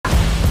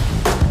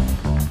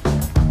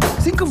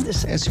Think of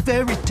this as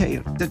fairy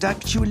tale that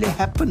actually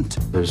happened.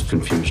 There's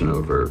confusion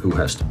over who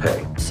has to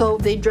pay. So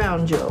they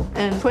drowned Joe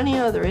and 20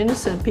 other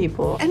innocent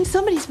people. And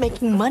somebody's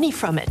making money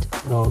from it.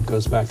 It all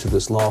goes back to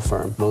this law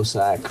firm,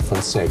 Mossack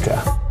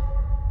Fonseca.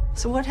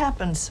 So what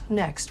happens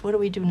next? What do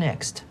we do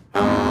next?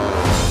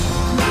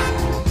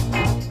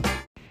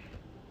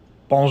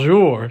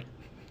 Bonjour.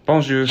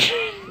 Bonjour.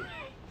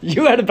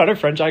 You had a better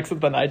French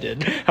accent than I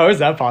did. How is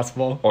that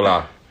possible?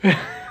 Hola.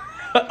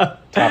 Top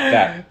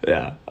that.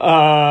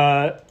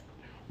 Yeah.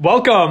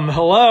 Welcome.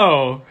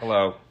 Hello.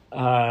 Hello.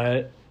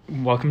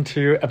 Welcome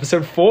to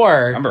episode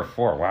 4. Number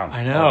 4. Wow.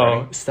 I know.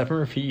 Already. Step and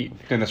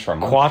repeat. Doing this for a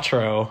month.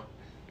 Quattro.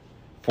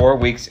 4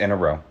 weeks in a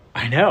row.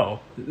 I know.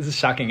 This is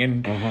shocking.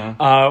 And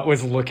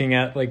was looking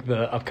at like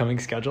the upcoming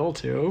schedule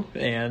too.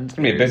 And It's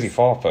going to be a busy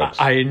fall,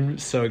 folks. I'm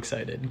so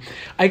excited.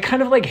 I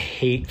kind of like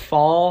hate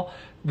fall,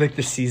 like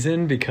the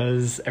season,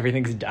 because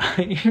everything's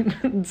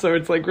dying. So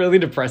it's like really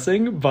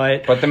depressing.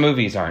 But the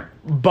movies aren't.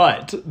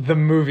 But the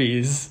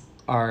movies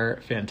are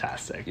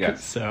fantastic.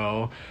 Yes.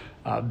 So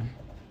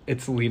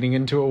it's leading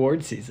into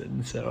award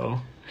season.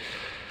 So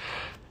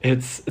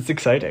it's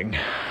exciting.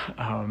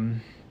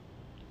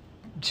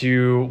 Did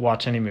you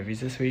watch any movies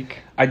this week?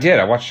 I did.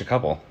 I watched a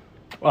couple.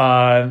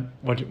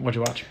 What'd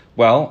you watch?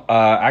 Well,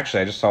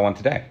 actually, I just saw one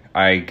today.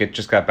 I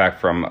just got back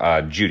from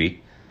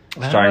Judy,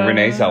 starring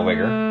Renee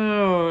Zellweger.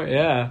 Oh,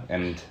 yeah.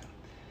 And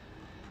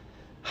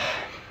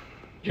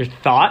your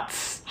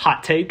thoughts?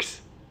 Hot takes?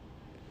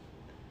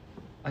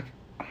 like,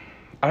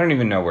 I don't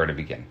even know where to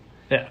begin.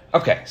 Yeah.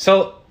 Okay,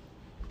 so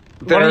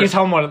Why don't you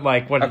tell them what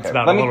it's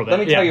about a little bit? Let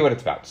me tell you what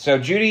it's about. So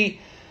Judy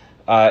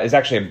is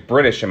actually a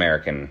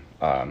British-American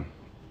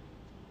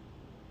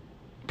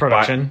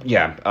production.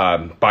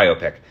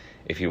 Biopic,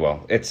 if you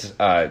will. It's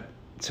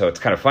so it's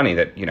kind of funny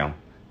that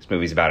this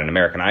movie's about an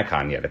American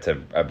icon, yet it's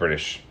a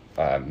British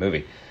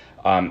movie,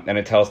 and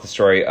it tells the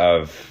story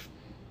of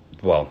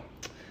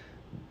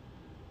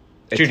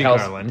Judy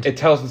Garland. It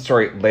tells the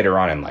story later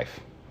on in life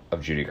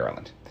of Judy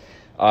Garland.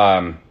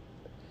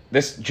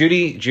 This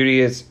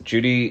Judy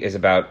is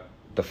about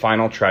the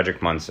final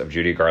tragic months of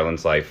Judy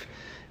Garland's life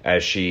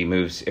as she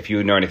moves. If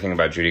you know anything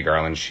about Judy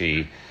Garland,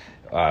 she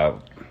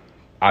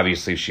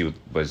obviously she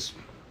was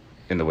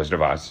in The Wizard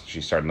of Oz.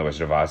 She starred in The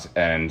Wizard of Oz,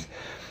 and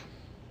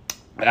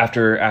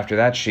after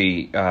that,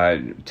 she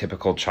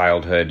typical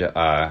childhood.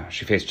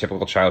 She faced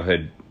typical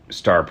childhood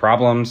star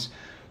problems.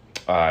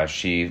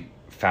 She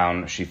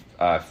found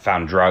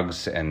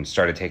drugs and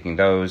started taking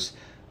those.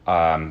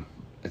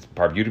 It's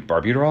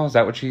barbuterol.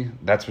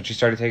 That's what she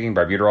started taking,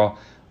 barbuterol,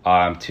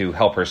 to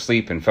help her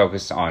sleep and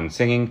focus on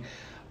singing.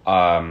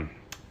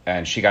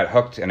 And she got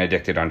hooked and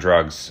addicted on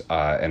drugs,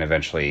 and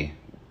eventually,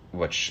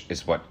 which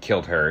is what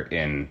killed her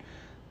in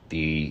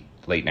the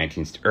mid to late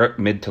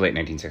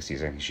 1960s.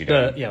 I think she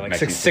died.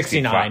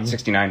 69.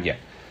 69, yeah.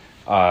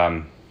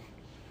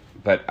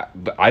 But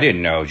I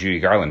didn't know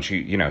Judy Garland.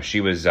 She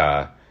was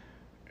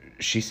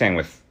she sang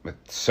with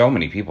so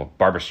many people,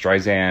 Barbra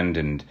Streisand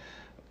and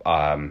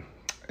I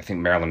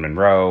think Marilyn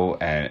Monroe,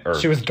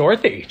 she was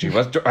Dorothy. She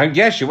was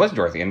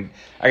Dorothy, and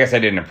I guess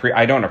didn't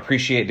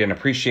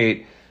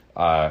appreciate.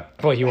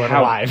 Well, you weren't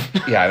alive.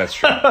 Yeah, that's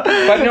true.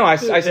 But no, I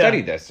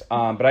studied this,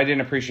 but I didn't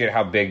appreciate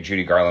how big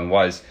Judy Garland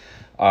was.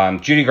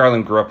 Judy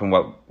Garland grew up in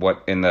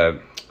what in the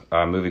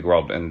movie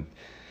world and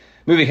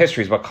movie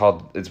history is what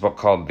called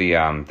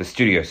the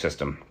studio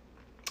system.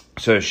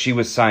 So she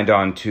was signed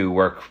on to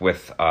work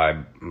with I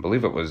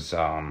believe it was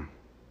MGM.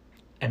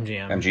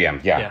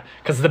 MGM, yeah.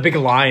 Because the big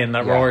lion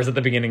that roars at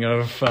the beginning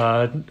of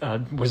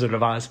Wizard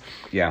of Oz.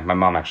 Yeah, my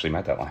mom actually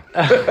met that lion.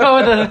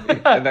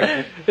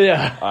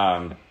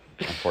 Yeah.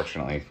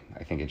 Unfortunately,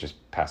 I think it just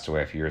passed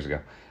away a few years ago.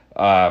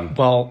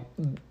 Well,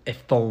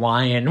 if the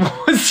lion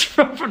was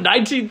from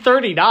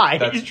 1939,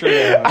 that's true.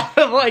 Yeah.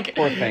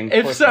 Poor thing.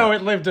 It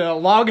lived a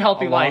long,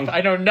 healthy life. I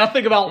know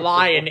nothing about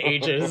lion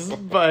ages,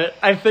 but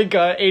I think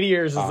 80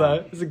 years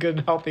is a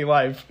good, healthy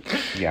life.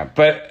 Yeah,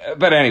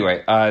 but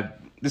anyway,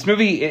 this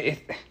movie,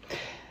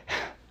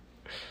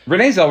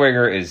 Renee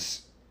Zellweger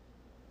is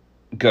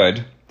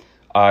good.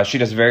 She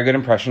does a very good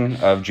impression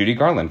of Judy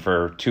Garland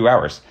for 2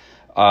 hours.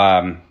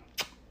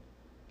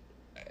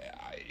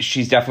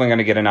 She's definitely going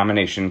to get a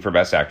nomination for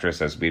Best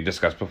Actress, as we've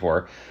discussed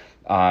before.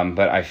 But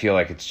I feel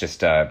like it's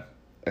just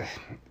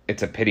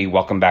it's a pity.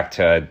 Welcome back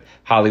to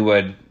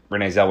Hollywood,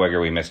 Renee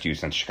Zellweger. We missed you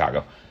since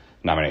Chicago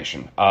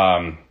nomination.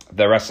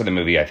 The rest of the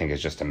movie, I think,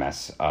 is just a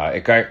mess.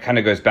 It kind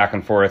of goes back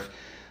and forth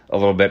a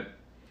little bit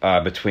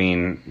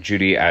between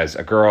Judy as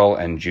a girl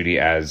and Judy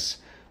as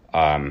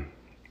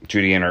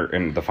Judy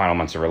in the final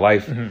months of her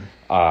life.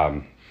 Mm-hmm.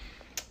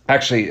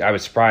 Actually, I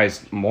was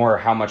surprised more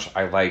how much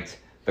I liked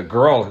the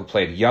girl who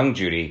played young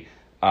Judy,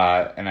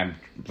 and I'm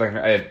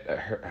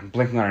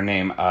blinking on her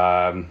name.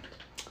 I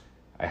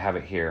have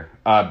it here.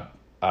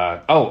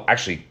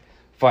 Actually,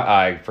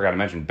 I forgot to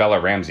mention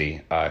Bella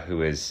Ramsey,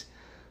 who is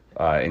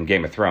in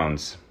Game of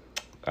Thrones.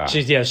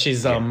 She's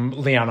Lyanna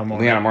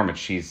Mormont. Lyanna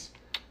Mormont.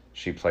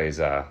 She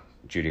plays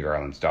Judy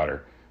Garland's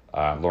daughter,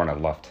 Lorna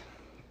Luft.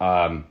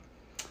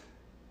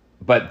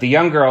 But the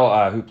young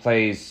girl who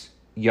plays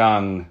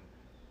young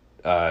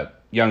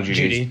young Judy's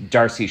Judy.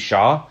 Darcy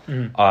Shaw,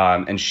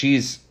 and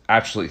she's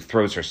absolutely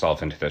throws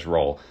herself into this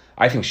role.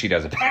 I think she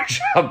does a better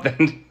job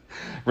than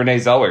Renee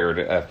Zellweger,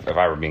 if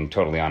I were being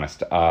totally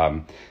honest.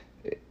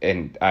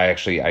 And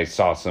I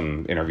saw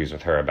some interviews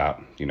with her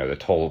about, the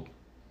toll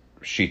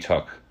she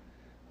took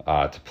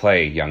to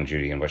play young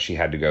Judy and what she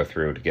had to go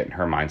through to get in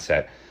her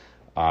mindset.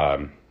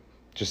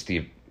 Just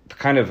the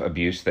kind of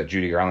abuse that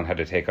Judy Garland had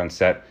to take on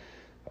set.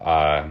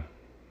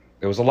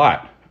 It was a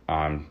lot.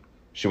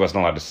 She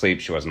wasn't allowed to sleep.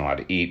 She wasn't allowed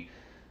to eat.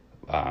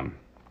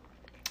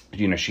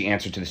 She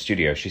answered to the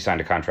studio. She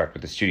signed a contract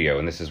with the studio,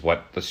 and this is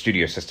what the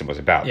studio system was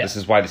about. Yeah. This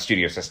is why the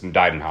studio system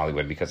died in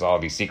Hollywood, because all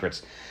these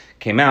secrets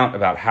came out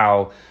about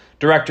how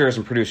directors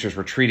and producers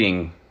were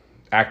treating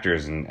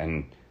actors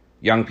and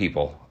young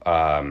people.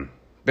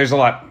 There's a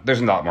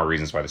lot more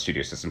reasons why the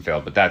studio system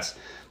failed, but that's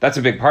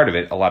a big part of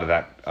it. A lot of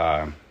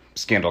that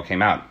scandal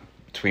came out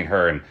between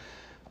her and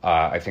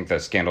I think the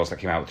scandals that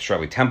came out with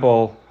Shirley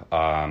Temple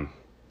and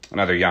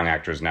other young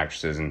actors and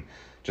actresses, and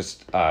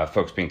just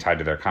folks being tied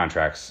to their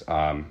contracts.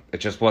 It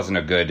just wasn't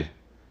a good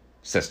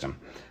system.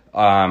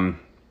 And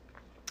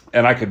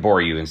I could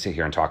bore you and sit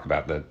here and talk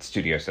about the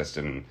studio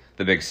system,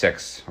 the Big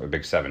Six or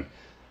Big Seven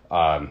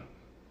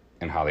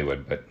in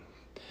Hollywood, but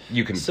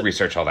you can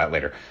research all that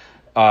later.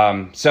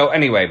 So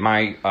anyway,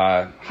 my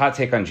hot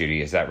take on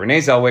Judy is that Renee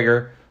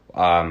Zellweger,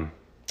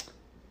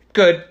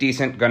 good,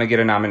 decent, going to get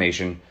a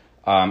nomination.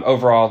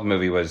 Overall, the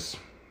movie was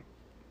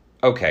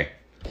okay.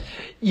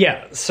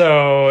 Yeah,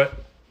 so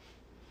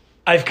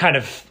I've kind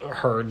of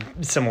heard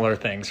similar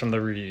things from the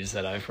reviews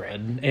that I've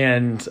read,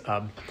 and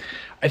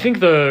I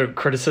think the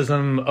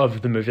criticism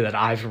of the movie that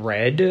I've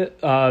read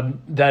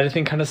that I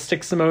think kind of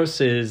sticks the most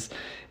is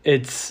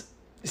it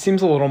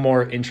seems a little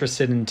more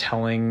interested in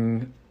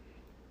telling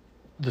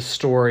the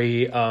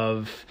story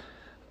of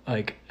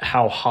like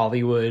how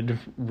Hollywood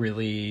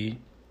really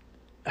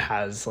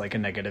has like a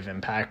negative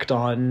impact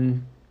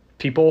on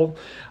people,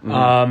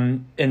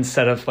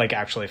 instead of like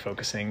actually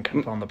focusing kind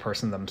of on the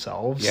person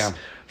themselves. Yeah.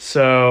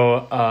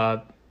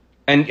 So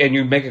and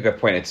you make a good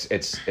point.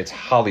 It's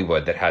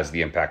Hollywood that has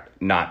the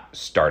impact, not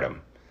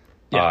stardom.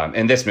 Yeah.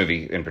 In this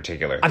movie in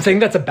particular, I'm saying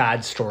that's a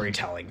bad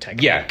storytelling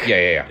technique.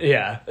 Yeah.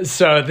 Yeah.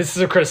 So this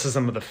is a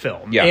criticism of the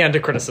film, Yeah. and a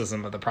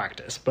criticism of the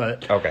practice.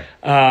 But Okay.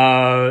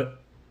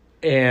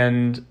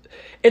 And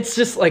it's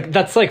just like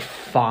that's like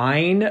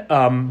fine,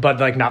 but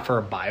like not for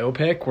a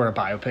biopic, where a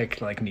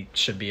biopic like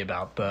should be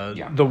about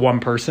the one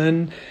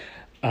person.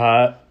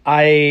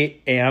 I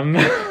am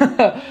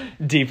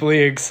deeply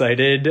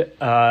excited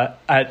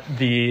at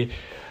the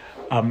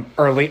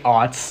early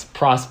aughts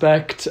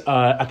prospect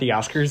at the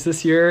Oscars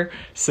this year,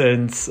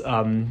 since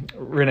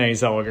Renee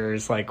Zellweger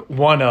is like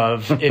one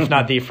of, if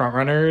not the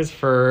frontrunners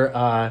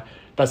for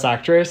Best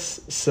Actress.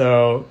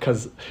 So,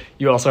 because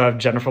you also have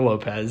Jennifer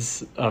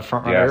Lopez, a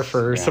frontrunner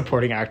for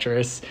supporting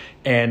actress,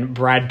 and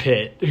Brad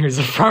Pitt, who's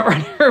a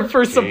frontrunner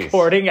for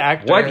supporting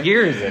actor. What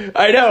year is it?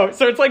 I know.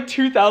 So it's like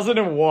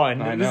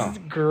 2001. I know. This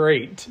is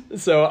great.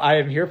 So I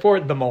am here for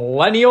it. The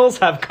millennials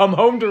have come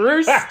home to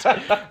roost,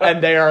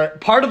 and they are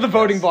part of the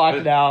voting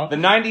block now. The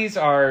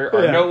 90s are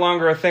no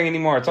longer a thing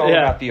anymore. It's all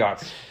about the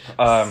aughts.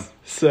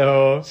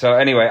 So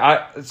anyway,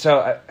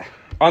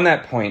 on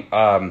that point,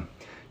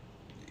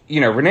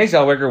 Renee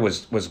Zellweger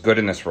was good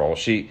in this role.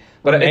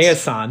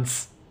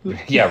 Renaissance.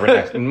 Yeah,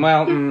 Renee.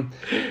 Well,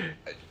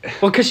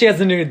 well, because she has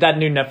that new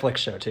Netflix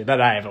show too that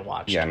I haven't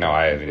watched. yeah, no,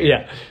 I haven't.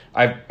 Yeah.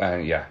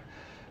 Yeah.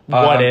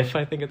 What If,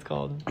 I think it's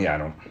called. Yeah, I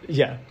don't.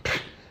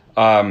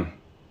 Yeah.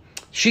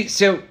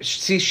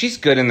 She's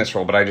good in this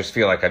role, but I just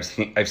feel like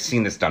I've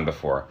seen this done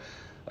before.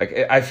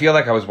 Like, I feel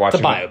like I was watching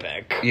It's a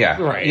biopic.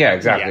 Yeah, Right. Yeah,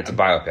 exactly. Yeah. It's a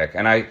biopic,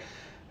 and I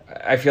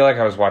feel like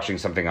I was watching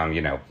something on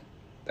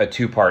a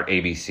 2-part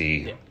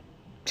ABC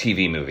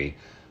TV movie,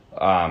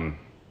 and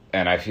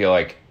I feel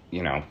like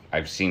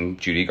I've seen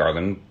Judy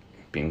Garland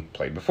being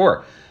played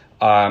before.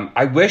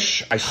 I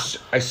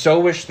so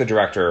wish the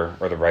director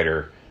or the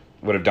writer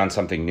would have done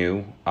something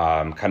new.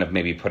 Kind of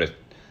maybe put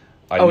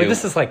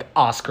This is like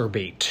Oscar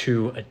bait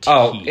to a T.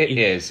 Oh, it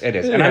is, and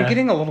I'm Yeah.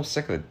 getting a little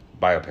sick of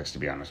biopics, to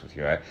be honest with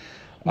you.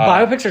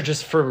 Biopics are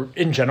just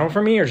in general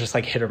for me, are just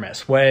like hit or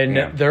miss. When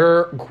Yeah.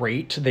 they're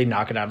great, they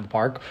knock it out of the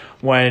park.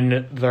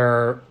 When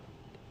they're,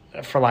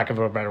 for lack of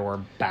a better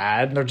word,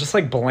 bad, they're just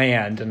like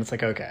bland, and it's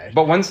like, okay.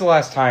 But when's the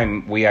last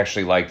time we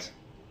actually liked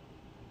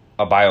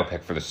a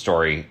biopic for the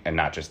story and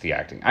not just the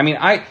acting? I mean,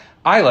 I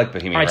like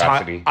Bohemian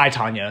Rhapsody. I,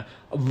 Tonya.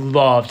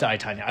 Loved I,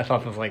 Tonya. I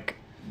thought it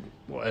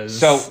was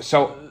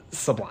So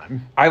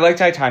sublime. I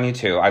liked I, Tonya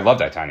too. I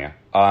loved I, Tonya.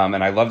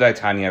 And I loved I,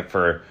 Tonya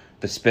for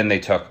the spin they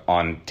took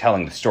on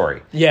telling the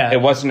story. Yeah. It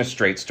wasn't a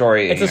straight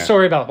story. It's a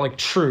story about like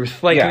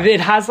truth. Like Yeah.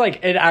 it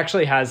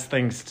actually has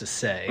things to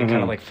say, kind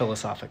of like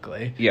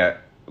philosophically. Yeah.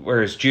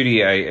 Whereas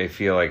Judy, I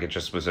feel like it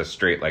just was a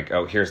straight like,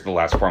 oh, here's the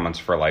last 4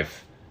 months of her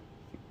life.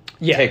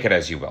 Yeah. Take it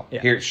as you will.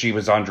 Yeah. Here, she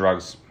was on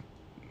drugs.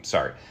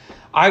 Sorry.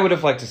 I would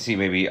have liked to see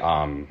maybe,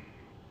 I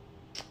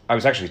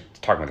was actually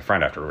talking with a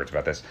friend afterwards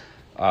about this,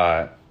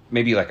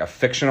 maybe like a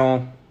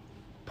fictional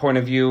point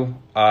of view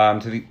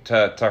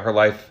to her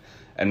life,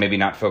 and maybe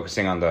not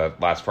focusing on the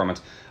last 4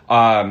 months.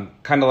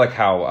 Kind of like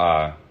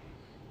how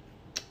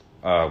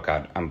oh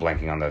god, I'm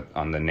blanking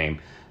on the name.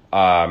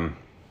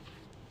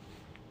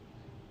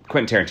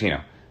 Quentin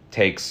Tarantino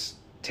takes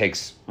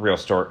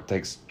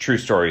true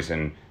stories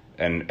and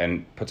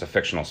puts a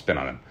fictional spin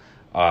on them.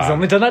 He's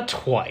only done that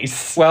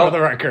twice, for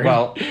the record.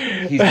 Well,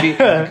 he's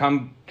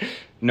become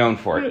known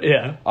for it.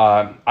 Yeah.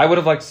 I would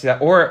have liked to see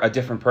that, or a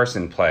different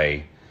person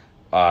play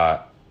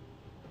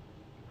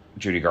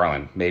Judy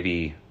Garland.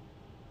 Maybe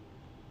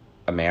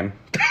a man.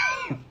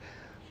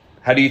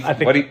 What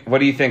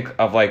do you think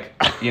of like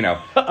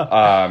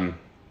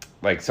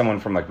like someone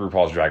from like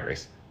RuPaul's Drag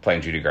Race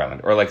playing Judy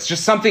Garland, or like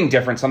just something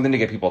different, something to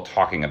get people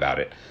talking about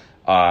it.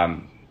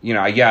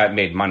 It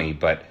made money,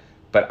 but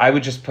I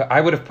would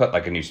have put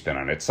like a new spin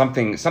on it,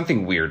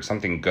 something weird,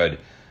 something good,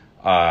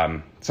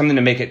 something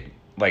to make it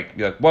like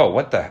be like, whoa,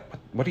 what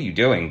are you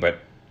doing? But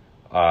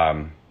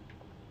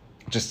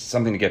just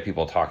something to get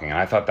people talking, and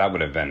I thought that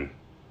would have been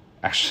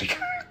actually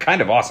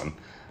kind of awesome.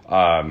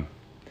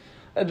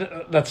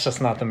 That's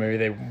just not the movie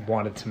they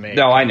wanted to make.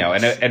 No, I know,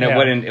 and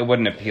it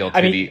wouldn't appeal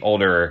to the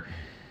older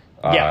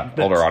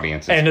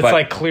audiences. And it's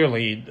like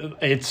clearly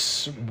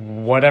it's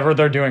whatever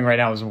they're doing right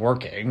now is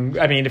working.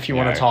 I mean, if you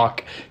want to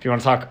talk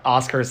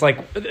Oscars, like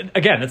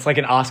again, it's like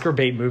an Oscar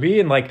bait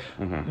movie, and like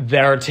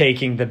they're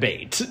taking the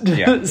bait.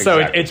 Yeah, so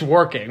it's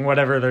working.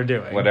 Whatever they're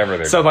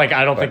doing. So like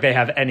I don't think they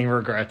have any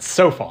regrets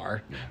so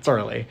far. It's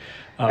early.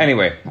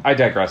 Anyway, I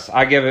digress.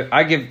 I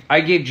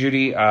gave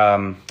Judy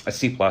a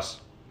C+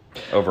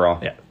 overall.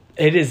 Yeah,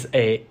 it is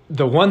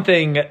the one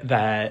thing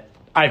that.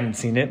 I haven't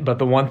seen it, but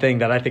the one thing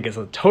that I think is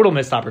a total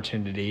missed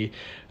opportunity,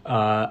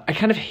 I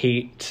kind of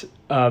hate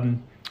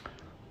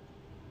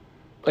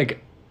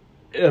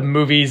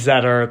movies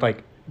that are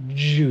like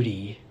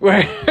Judy,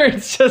 where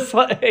it's just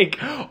like,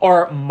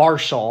 or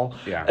Marshall.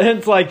 Yeah. And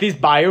it's like these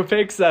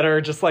biopics that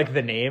are just like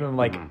the name. I'm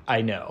like,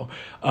 I know.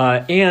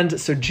 And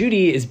so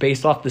Judy is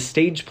based off the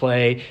stage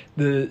play.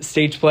 The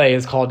stage play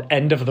is called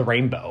End of the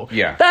Rainbow.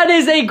 Yeah. That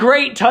is a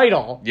great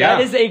title. Yeah.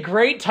 That is a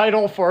great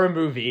title for a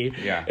movie.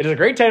 Yeah. It is a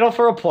great title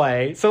for a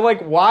play. So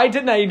like, why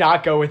didn't I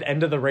not go with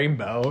End of the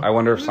Rainbow? I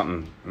wonder if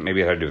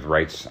maybe it had to do with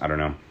rights. I don't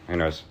know. Who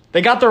knows?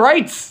 They got the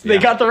rights. Yeah. They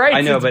got the rights.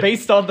 I know, it's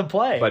based on the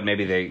play. But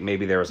maybe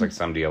there was like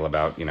some deal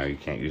about, you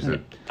can't use it.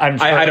 I'm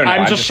sure, I don't know.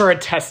 I'm just sure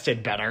it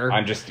tested better.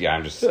 I'm just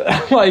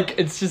like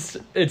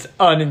it's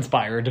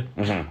uninspired.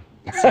 Mm-hmm.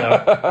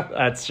 So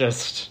that's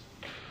just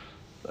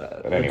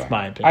but anyway, that's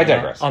my opinion. I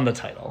digress on the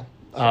title.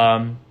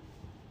 The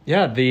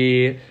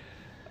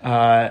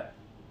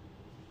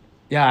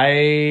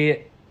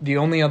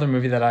only other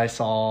movie that I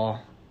saw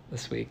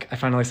this week, I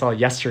finally saw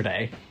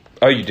yesterday.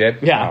 Oh, you did?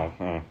 Yeah.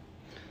 Oh.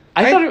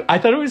 I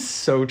thought it was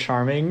so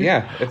charming.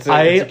 Yeah, it's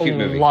a cute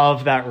movie. I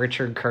love that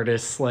Richard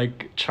Curtis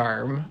like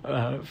charm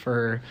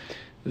for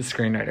the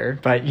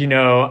screenwriter. But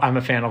I'm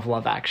a fan of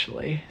Love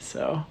Actually,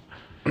 so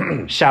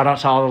shout out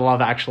to all the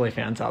Love Actually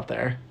fans out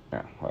there.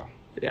 Yeah, well,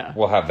 yeah,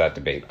 we'll have that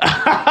debate.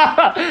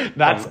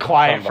 That's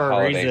quiet for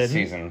a reason.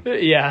 Season.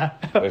 Yeah,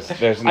 there's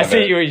another, I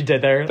see what you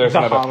did there. There's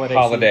another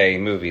holiday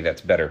movie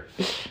that's better.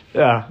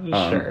 Yeah,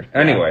 sure.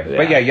 Anyway, yeah.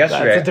 But yeah,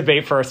 yesterday that's a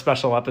debate for a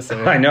special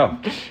episode. I know.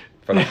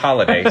 For the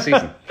holiday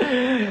season.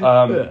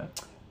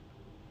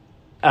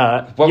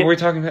 What were we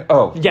talking about?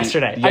 Oh,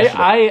 yesterday.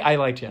 I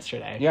liked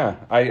yesterday. Yeah,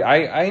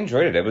 I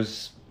enjoyed it. I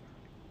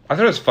thought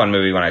it was a fun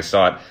movie when I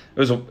saw it. It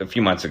was a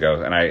few months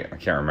ago, and I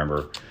can't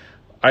remember.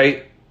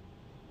 I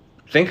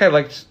think I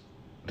liked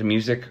the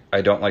music.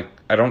 I don't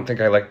think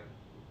I liked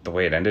the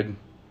way it ended.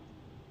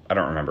 I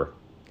don't remember.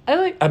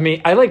 I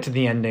liked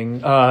the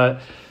ending.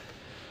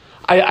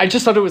 I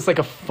just thought it was like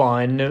a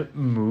fun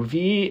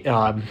movie.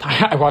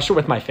 I watched it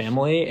with my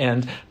family,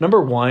 and number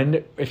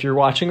one, if you're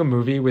watching a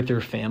movie with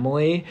your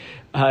family,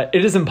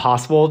 it is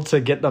impossible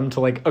to get them to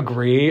like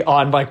agree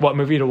on like what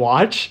movie to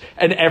watch,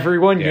 and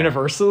everyone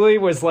universally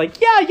was like,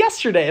 "Yeah,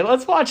 yesterday,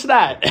 let's watch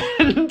that,"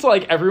 and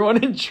like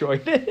everyone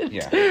enjoyed it.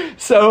 Yeah.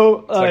 So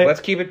it's like let's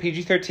keep it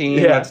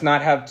PG-13. Yeah. Let's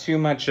not have too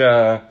much.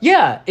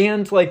 Yeah,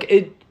 and like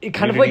it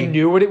kind of like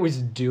knew what it was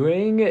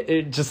doing.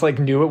 It just like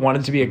knew it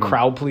wanted to be a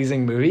crowd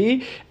pleasing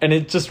movie, and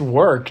it just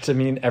worked. I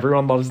mean,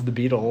 everyone loves the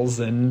Beatles,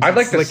 and I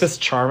like this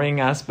charming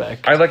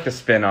aspect. I like the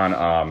spin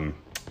on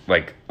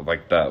like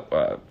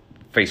the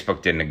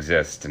Facebook didn't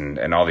exist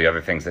and all the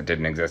other things that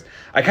didn't exist.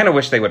 I kind of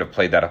wish they would have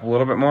played that up a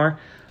little bit more.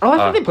 Oh, I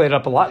thought they played it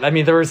up a lot. I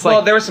mean, there was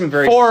like there was some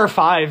very 4 or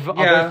 5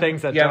 other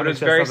things that don't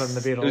exist other than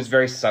the Beatles. It was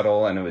very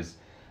subtle, and it was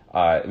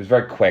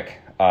very quick.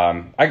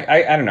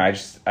 I don't know.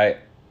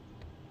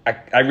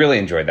 I really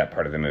enjoyed that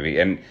part of the movie,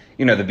 and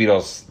the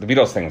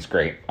Beatles thing was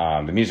great.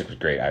 The music was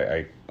great.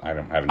 I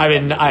don't have.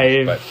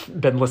 I've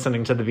been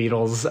listening to the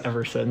Beatles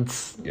ever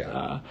since.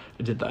 Yeah,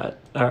 I did that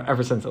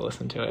ever since I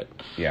listened to it.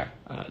 Yeah,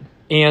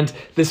 and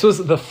this was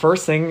the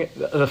first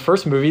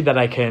movie that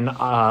I can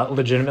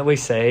legitimately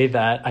say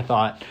that I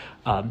thought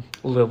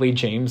Lily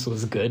James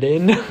was good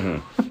in.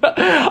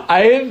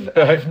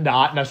 I've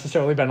not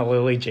necessarily been a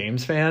Lily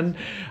James fan.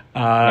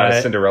 Not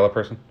a Cinderella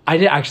person? I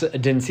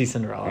didn't see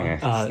Cinderella.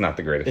 It's not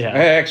the greatest. Yeah.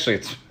 Actually,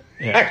 it's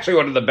actually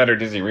one of the better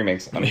Disney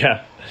remakes.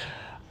 Yeah.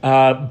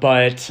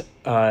 But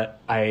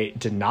I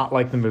did not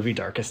like the movie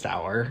Darkest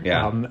Hour.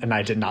 Yeah. And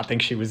I did not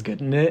think she was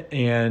good in it.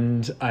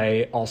 And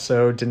I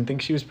also didn't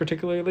think she was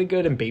particularly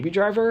good in Baby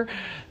Driver.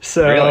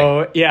 So,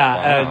 Really?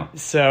 yeah.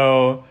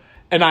 Wow.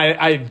 And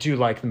I do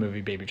like the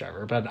movie Baby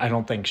Driver, but I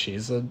don't think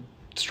she's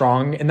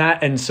strong in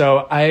that. And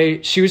so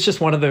she was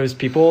just one of those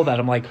people that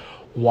I'm like,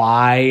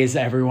 why is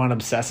everyone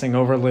obsessing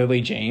over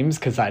Lily James?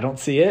 Because I don't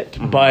see it.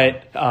 Mm-hmm.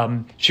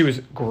 But she was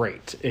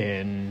great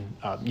in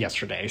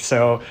Yesterday.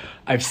 So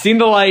I've seen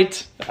the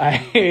light.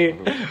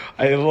 I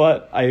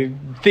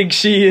think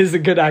she is a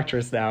good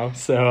actress now.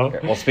 So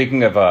Well,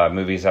 speaking of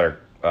movies that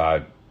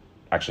are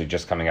actually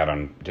just coming out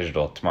on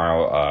digital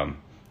tomorrow,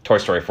 Toy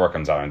Story 4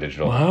 comes out on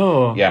digital.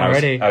 Whoa, yeah, and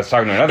already. I was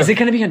talking to another. Is it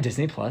going to be on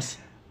Disney Plus?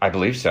 I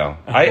believe so.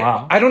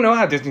 Wow. I don't know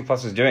how Disney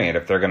Plus is doing it.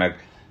 If they're going to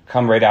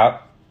come right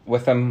out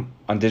with them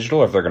on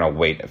digital, or if they're going to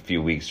wait a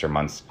few weeks or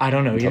months. I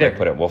don't know until either. They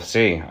put it. We'll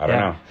see. I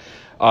don't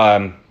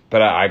know.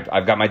 But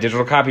I've got my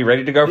digital copy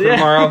ready to go for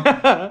tomorrow.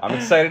 I'm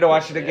excited to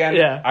watch it again.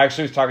 Yeah. I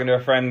actually was talking to a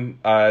friend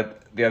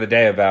the other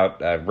day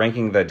about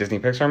ranking the Disney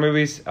Pixar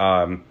movies,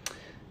 and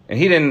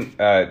he didn't.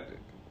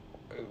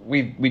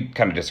 We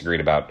kind of disagreed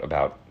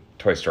about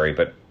Toy Story,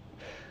 but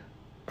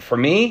for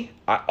me,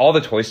 all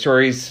the Toy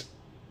Stories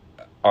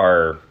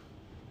are,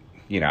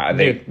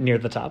 Near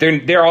the top.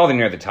 they're all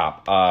near the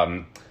top.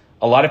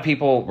 A lot of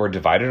people were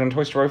divided on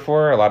Toy Story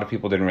 4. A lot of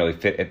people didn't really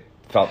fit it.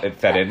 Felt it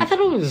fit in. I thought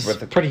it was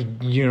pretty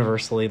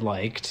universally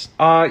liked.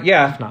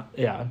 Yeah. If not,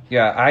 yeah.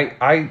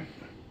 Yeah,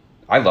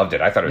 I loved it.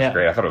 I thought it was Yeah.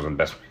 great. I thought it was one of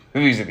the best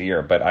movies of the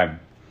year. But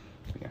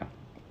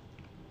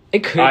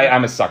It could.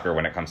 I'm a sucker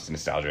when it comes to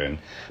nostalgia.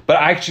 But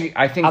I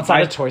think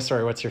Outside of Toy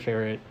Story, what's your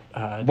favorite?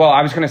 Well,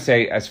 I was going to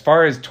say, as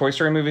far as Toy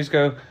Story movies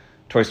go,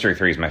 Toy Story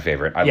 3 is my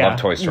favorite. I love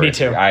Toy Story. Me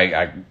too. 3.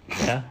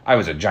 I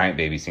was a giant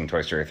baby seeing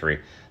Toy Story 3.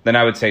 Then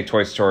I would say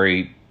Toy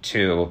Story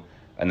 2,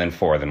 and then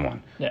 4, then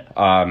 1.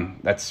 Yeah.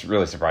 That's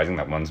really surprising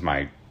that 1's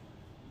my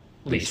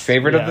least Least,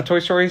 favorite yeah. of the Toy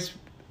Stories.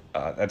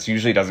 That's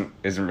usually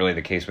isn't really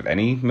the case with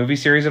any movie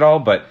series at all,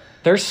 but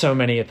There's so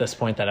many at this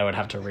point that I would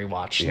have to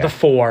rewatch Yeah. the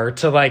 4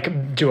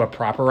 to do a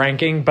proper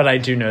ranking, but I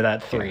do know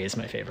that 3 is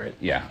my favorite.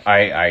 yeah,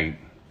 I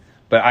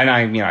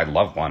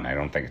love 1. I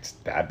don't think it's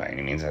bad by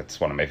any means. It's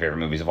one of my favorite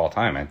movies of all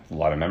time. I have a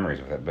lot of memories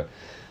with it. But,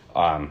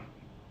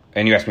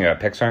 and you asked me about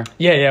Pixar.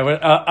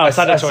 Yeah.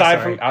 Outside of Toy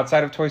Story.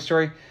 Outside of Toy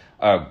Story,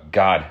 oh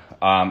God.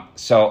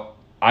 So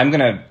I'm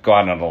gonna go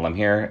out on a limb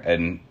here,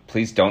 and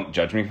please don't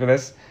judge me for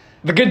this.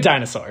 The Good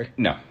Dinosaur.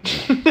 No,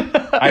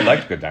 I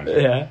liked Good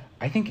Dinosaur. Yeah.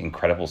 I think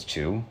Incredibles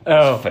 2. was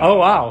Oh phenomenal.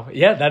 wow.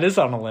 Yeah, that is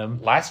on a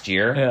limb. Last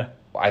year, Yeah.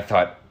 I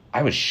thought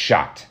I was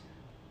shocked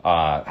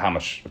how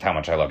much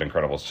I loved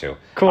Incredibles 2.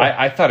 Cool.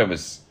 I thought it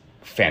was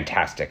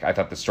fantastic. I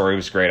thought the story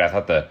was great. I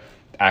thought the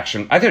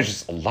action. I thought it was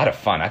just a lot of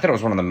fun. I thought it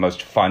was one of the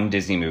most fun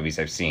Disney movies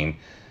I've seen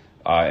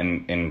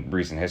in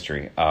recent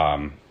history.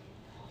 And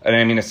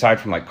I mean, aside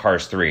from like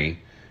Cars 3,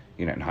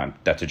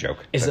 that's a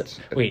joke.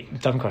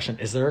 Wait, dumb question.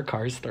 Is there a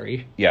Cars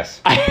 3?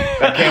 Yes.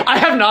 I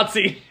have not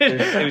seen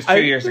it. It was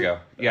 2 years ago.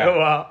 Yeah. Oh,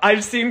 wow.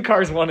 I've seen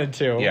Cars 1 and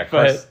 2. Yeah,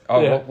 Cars.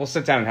 Cars. We'll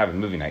sit down and have a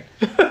movie night.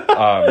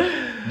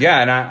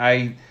 Yeah, and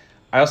I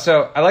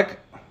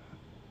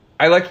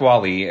liked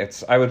WALL-E.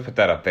 I would put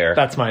that up there.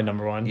 That's my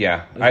number one.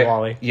 Yeah,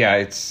 WALL-E. Yeah,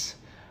 it's.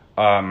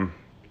 I'm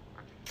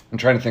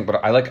trying to think,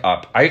 but I like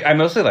Up. I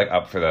mostly like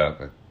Up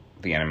for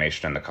the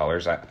animation and the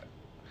colors. I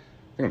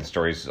think the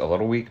story's a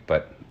little weak,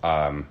 but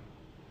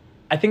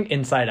I think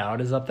Inside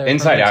Out is up there.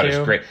 Inside for me Out too.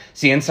 is great.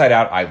 See, Inside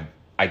Out,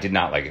 I did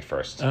not like it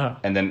first, Oh.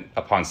 and then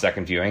upon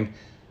second viewing,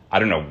 I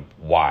don't know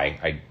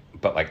why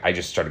I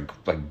just started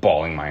like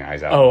bawling my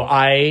eyes out. Oh,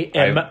 I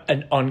am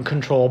an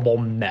uncontrollable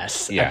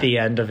mess Yeah. at the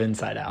end of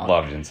Inside Out.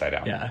 Loved Inside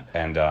Out. Yeah.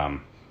 And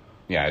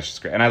yeah, it's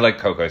just great. And I like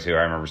Coco too.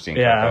 I remember seeing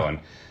Yeah. Coco and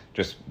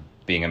just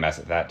being a mess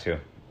at that too.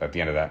 At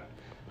the end of that.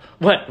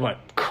 What?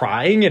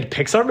 Crying in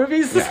Pixar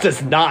movies? This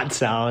does not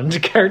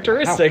sound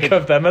characteristic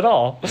of them at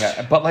all.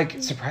 Yeah, but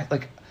like surprise,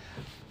 like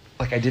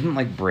I didn't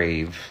like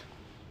Brave.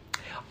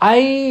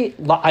 I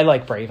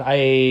like Brave.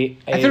 I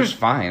thought it was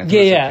fine. I thought Yeah,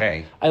 it was yeah.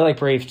 okay. I like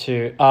Brave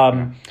too.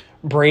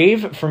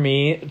 Brave for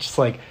me just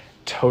like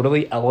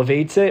totally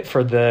elevates it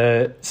for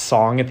the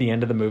song at the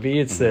end of the movie.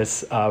 It's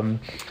this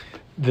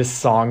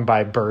song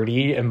by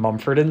Birdie and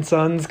Mumford &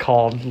 Sons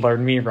called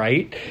Learn Me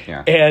Right.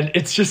 Yeah. And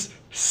it's just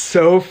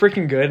so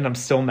freaking good, and I'm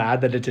still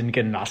mad that it didn't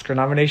get an Oscar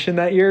nomination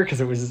that year because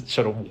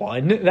should have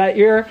won that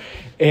year.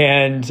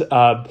 And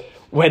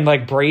when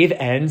like Brave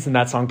ends and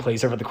that song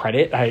plays over the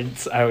credit,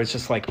 I was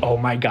just like, oh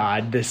my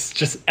god, this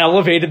just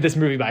elevated this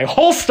movie by a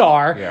whole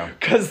star. Yeah.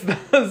 Because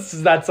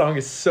that song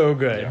is so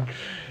good. Yeah.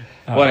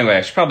 Well, anyway,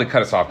 I should probably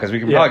cut us off because we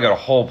can probably go to a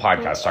whole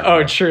podcast talking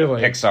about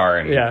truly.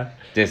 Pixar and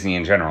Disney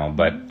in general.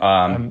 But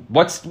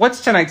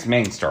what's tonight's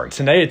main story?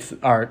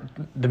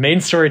 The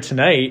main story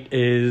tonight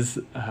is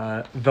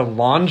The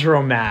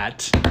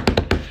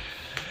Laundromat,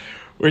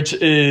 which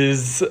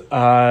is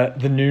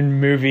the new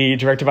movie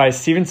directed by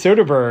Steven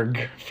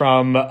Soderbergh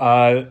from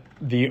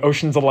the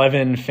Ocean's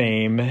 11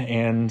 fame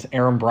and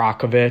Aaron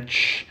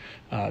Brockovich,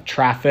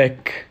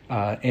 Traffic,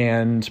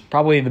 And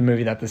probably the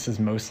movie that this is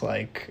most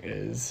like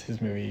is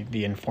his movie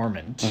The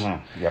Informant.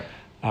 Mm-hmm. Yep.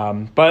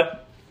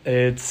 But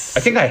it's... I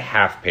think I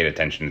half paid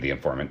attention to The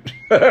Informant.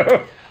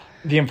 The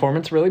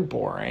Informant's really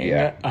boring.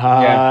 Yeah.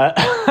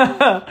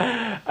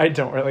 I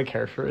don't really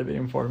care for The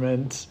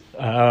Informant.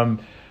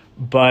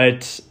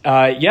 But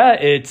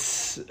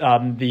it's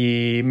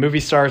the movie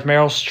stars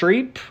Meryl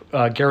Streep,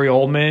 Gary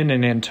Oldman,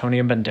 and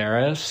Antonio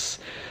Banderas.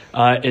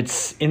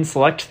 It's in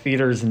select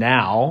theaters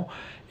now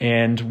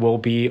and will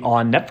be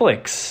on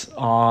Netflix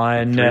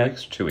on 3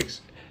 weeks, 2 weeks.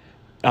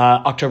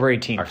 October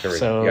 18th. October 18th,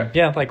 So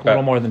yeah. like a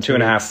little more than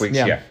 2.5 weeks.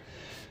 Yeah.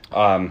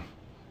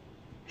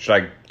 Should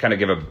I kind of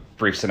give a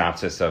brief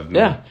synopsis of?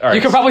 Yeah. All right,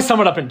 You could probably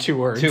sum it up in 2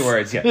 words. 2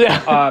 words. Yeah.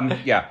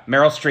 Yeah.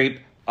 Meryl Streep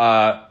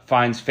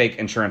finds fake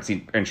insurance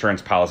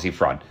policy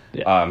fraud.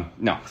 Yeah.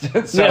 No.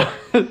 so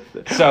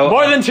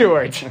More than 2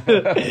 words.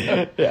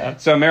 Yeah.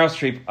 So Meryl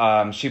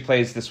Streep, she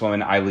plays this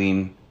woman,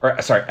 Ellen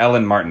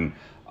Martin,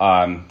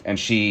 and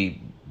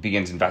she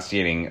begins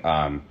investigating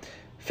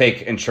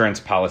fake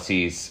insurance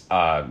policies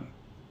after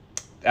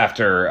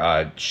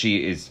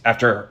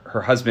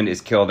her husband is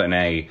killed in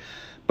a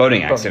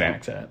boating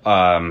accident.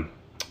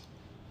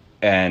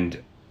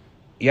 And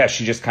yeah,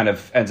 she just kind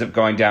of ends up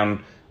going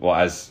down, well,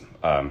 as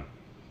a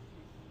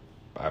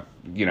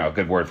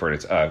good word for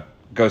it is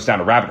goes down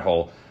a rabbit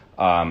hole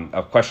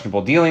of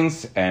questionable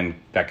dealings, and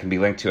that can be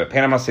linked to a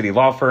Panama City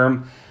law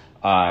firm.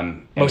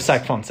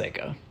 Mossack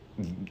Fonseca.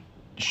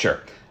 Sure.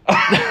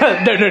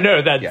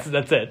 No.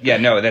 That's it. Yeah,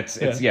 no,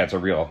 it's a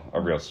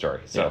real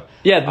story. So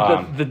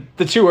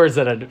the 2 words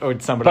that I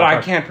would sum it but up.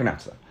 I can't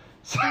pronounce them.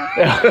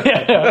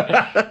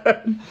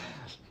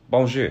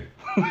 Bonjour.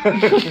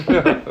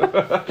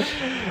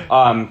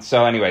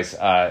 So anyways,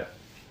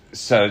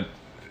 so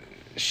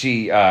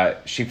she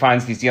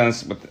finds these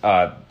dealings with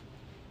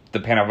the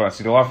Panama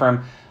City law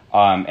firm,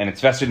 and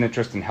its vested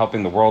interest in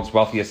helping the world's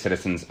wealthiest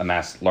citizens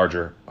amass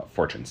larger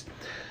fortunes.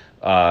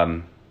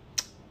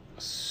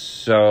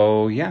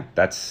 So yeah,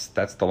 that's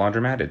the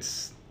Laundromat.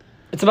 It's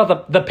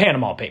about the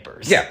Panama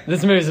Papers. Yeah,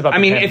 this movie is about. I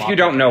mean, Panama if you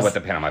don't know Papers. what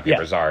the Panama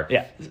Papers are,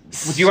 yeah. Do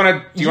you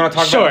want to talk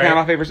about the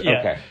Panama Papers? Yeah.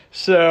 Okay.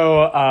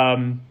 So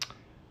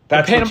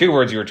that's the 2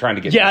 words you were trying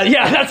to get.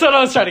 Yeah, that's what I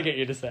was trying to get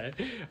you to say.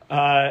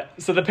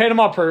 So the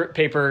Panama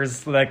Papers,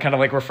 that kind of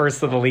like refers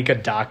to the leak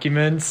of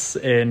documents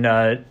in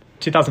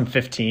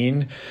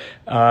 2015,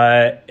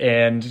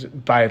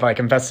 and by like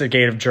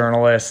investigative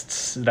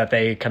journalists, that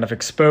they kind of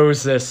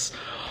expose this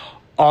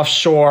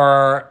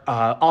offshore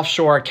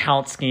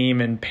account scheme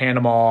in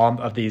Panama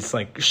of these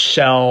like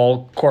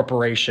shell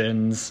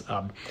corporations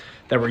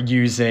that were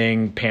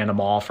using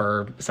Panama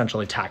for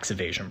essentially tax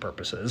evasion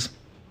purposes.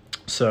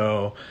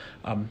 So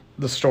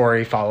the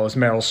story follows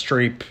Meryl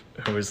Streep,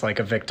 who is like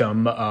a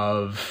victim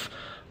of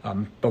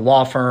the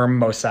law firm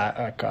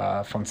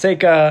Mossack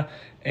Fonseca,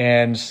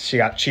 and she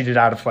got cheated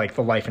out of like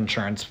the life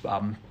insurance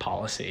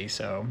policy.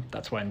 So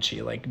that's when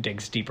she like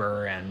digs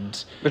deeper,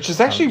 and which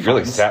is actually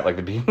really sad. Like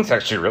the beginning's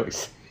actually really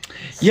sad.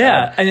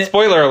 Yeah. And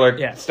spoiler alert.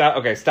 Yeah.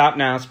 Stop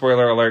now.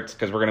 Spoiler alerts,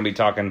 because we're going to be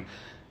talking.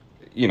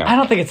 I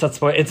don't think it's that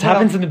spoiler. It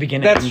happens in the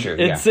beginning. That's true.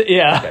 It's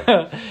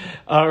Okay.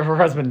 Her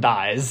husband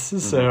dies,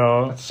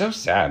 so That's so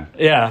sad.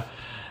 yeah.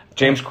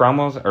 James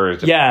Cromwell's, or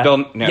is it Yeah.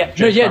 Bill?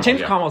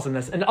 James Cromwell's in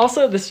this. And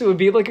also, this would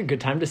be like a good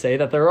time to say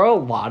that there are a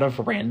lot of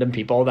random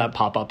people that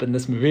pop up in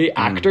this movie,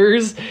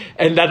 actors,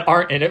 and that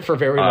aren't in it for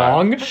very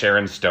long.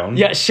 Sharon Stone.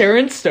 Yeah,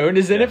 Sharon Stone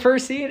is in it for a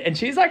scene, and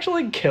she's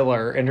actually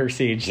killer in her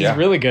scene. She's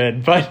really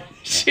good, but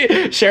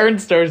Sharon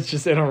Stone's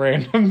just in a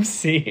random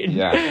scene.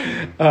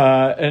 Yeah.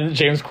 And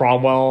James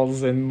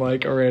Cromwell's in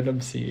like a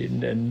random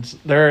scene, and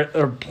there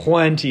are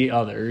plenty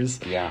others.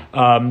 Yeah.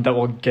 That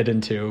we'll get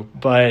into,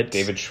 but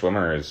David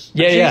Schwimmer is.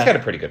 Yeah, He's got a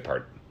pretty good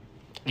part.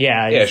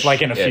 Yeah, it's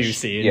like in a few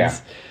scenes. Yeah.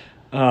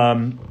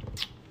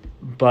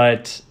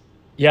 But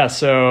yeah,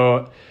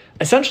 so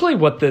essentially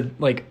what the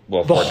like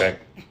Will Forte.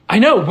 I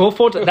know Will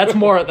Forte.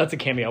 That's a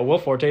cameo. Will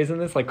Forte's in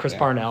this, like Chris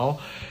Parnell.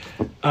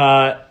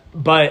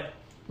 But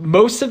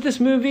most of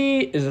this movie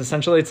is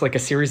essentially it's like a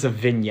series of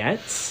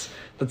vignettes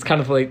that's kind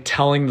of like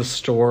telling the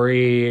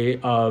story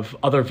of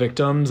other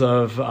victims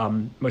of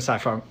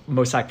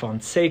Mossack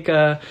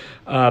Fonseca,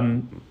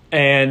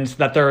 and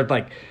that they're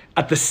like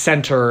at the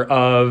center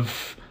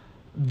of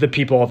the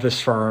people of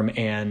this firm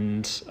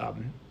and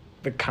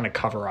the kind of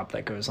cover up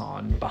that goes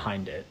on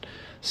behind it.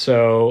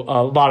 So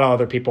a lot of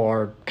other people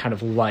are kind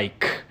of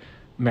like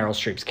Meryl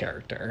Streep's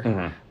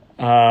character.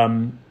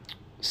 Mm-hmm.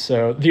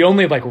 So the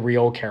only like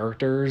real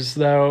characters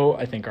though,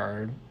 I think,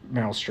 are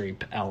Meryl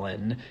Streep,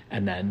 Ellen,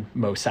 and then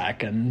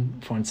Mossack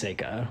and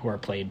Fonseca, who are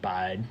played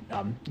by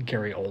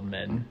Gary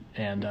Oldman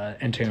and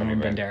Antonio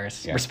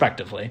Banderas,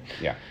 respectively.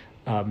 Yeah.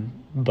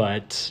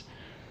 But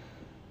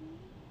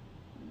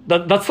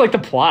that's like the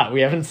plot.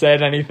 We haven't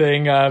said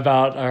anything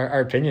about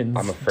our opinions.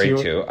 I'm afraid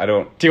to. I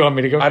don't. Do you want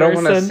me to go first? I don't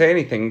want to say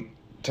anything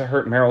to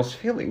hurt Meryl's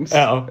feelings.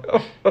 Oh,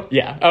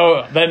 yeah.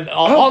 Oh, then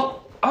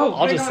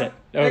I'll just say.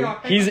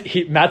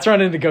 Matt's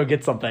running to go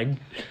get something.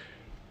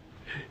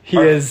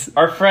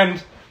 Our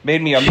friend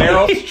made me a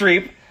Meryl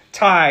Streep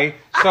tie,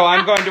 so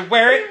I'm going to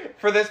wear it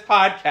for this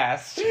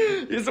podcast.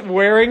 He's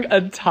wearing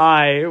a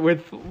tie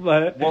with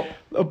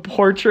a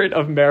portrait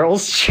of Meryl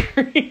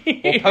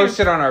Streep. We'll post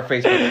it on our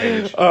Facebook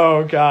page.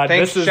 Oh, God.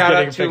 Thanks, this is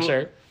getting a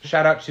picture.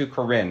 Shout out to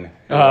Corinne.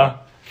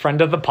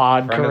 Friend of the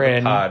pod,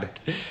 Corinne. Friend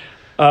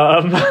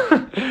of the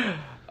pod.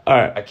 All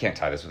right. I can't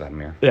tie this without a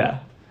mirror. Yeah.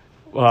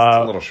 It's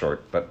a little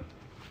short, but...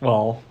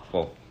 Well,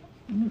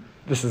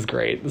 this is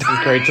great. This is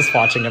great just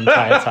watching him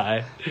tie a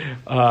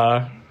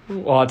tie.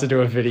 We'll have to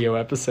do a video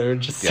episode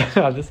just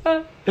on this.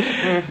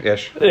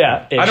 Ish.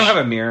 Yeah, ish. I don't have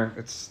a mirror.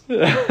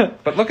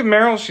 But look at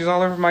Meryl. She's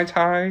all over my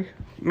tie.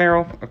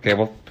 Meryl. Okay,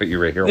 we'll put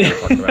you right here. We'll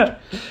talk about it.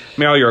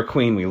 Meryl, you're a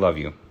queen. We love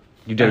you.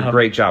 You did a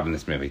great job in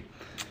this movie.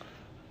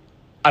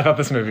 I thought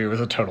this movie was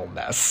a total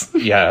mess.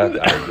 Yeah,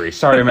 I agree.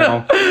 Sorry,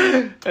 Meryl.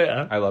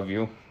 Yeah. I love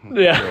you.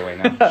 Yeah. Go away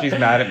now. She's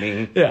mad at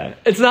me. Yeah.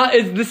 This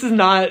does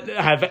not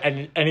have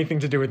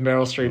anything to do with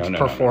Meryl Streep's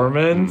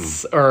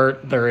performance, or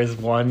there is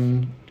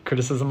one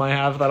criticism I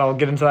have that I'll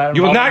get into that.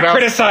 You will not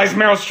criticize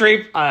Meryl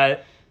Streep.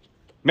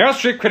 Meryl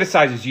Streep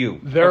criticizes you.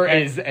 There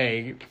is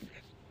a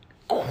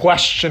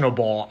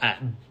questionable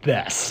at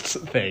best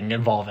thing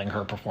involving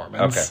her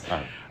performance.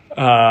 Okay.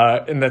 All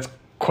right. And that's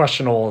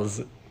questionable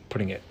is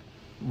putting it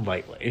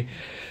lightly.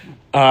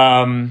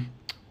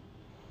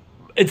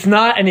 It's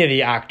not any of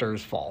the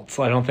actors' faults.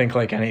 I don't think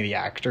like any of the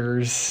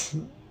actors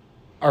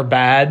are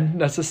bad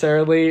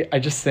necessarily. I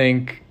do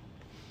think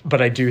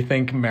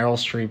Meryl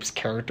Streep's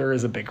character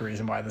is a big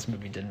reason why this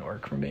movie didn't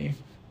work for me.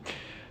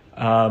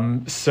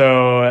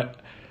 So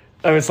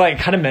I was like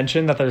kind of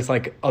mentioned that there's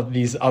like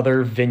these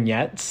other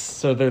vignettes.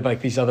 So they're like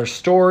these other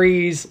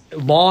stories,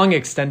 long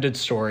extended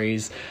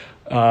stories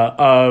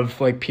of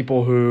like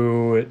people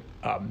who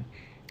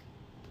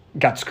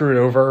got screwed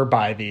over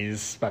by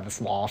this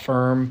law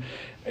firm.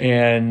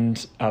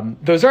 And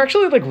those are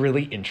actually like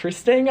really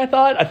interesting. I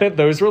thought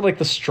those were like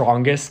the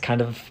strongest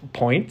kind of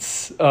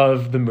points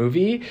of the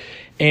movie.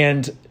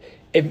 And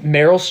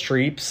Meryl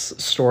Streep's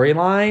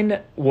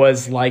storyline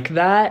was like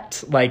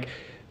that. Like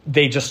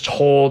they just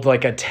told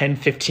like a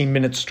 10-15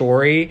 minute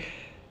story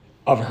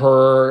of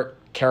her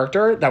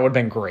character. That would have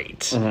been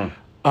great.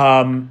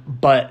 Mm-hmm.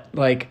 But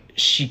like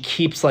she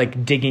keeps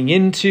like digging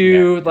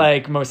into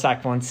like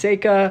Mossack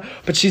Fonseca,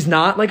 but she's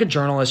not like a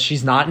journalist.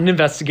 She's not an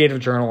investigative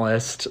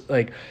journalist.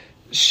 Like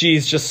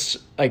she's just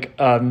like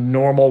a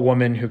normal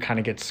woman who kind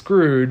of gets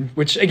screwed,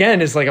 which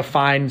again is like a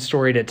fine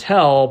story to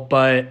tell,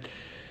 but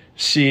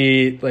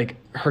she like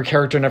her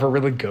character never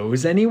really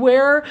goes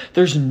anywhere.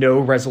 There's no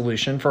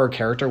resolution for her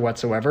character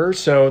whatsoever.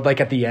 So like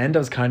at the end I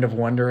was kind of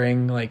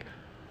wondering like,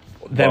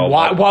 then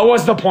what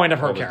was the point of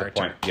her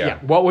character? Yeah.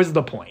 What was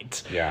the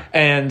point? Yeah.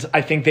 And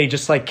I think they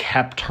just like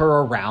kept her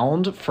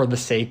around for the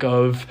sake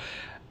of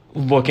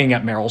looking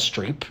at Meryl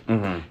Streep.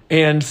 Mm-hmm.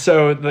 And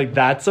so like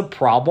that's a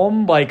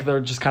problem. Like they're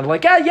just kind of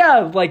like,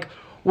 yeah, like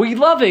we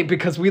love it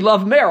because we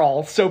love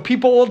Meryl. So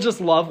people will just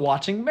love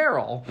watching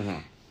Meryl. Mm-hmm.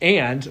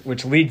 And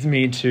which leads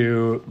me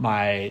to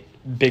my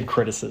big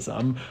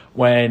criticism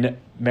when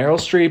Meryl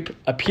Streep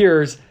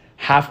appears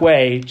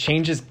halfway,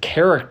 changes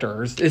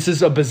characters. This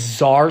is a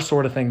bizarre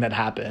sort of thing that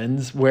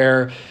happens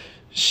where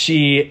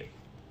Meryl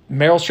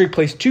Streep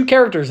plays two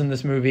characters in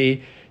this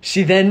movie.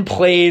 She then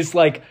plays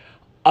like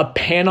a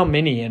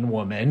Panamanian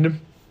woman,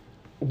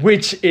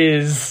 which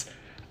is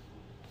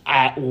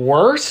at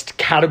worst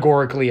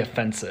categorically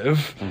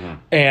offensive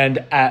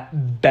and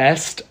at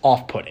best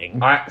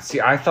off-putting.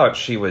 I thought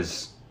she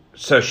was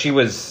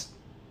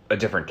a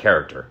different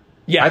character.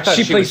 Yeah, I thought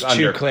she plays was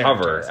two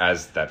undercover characters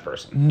as that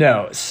person.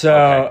 No, so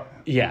Okay.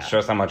 yeah,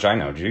 Shows how much I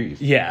know. Jeez.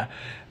 yeah.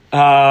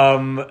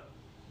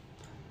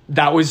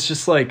 That was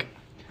just like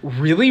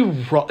really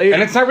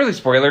And it's not really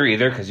spoiler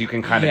either because you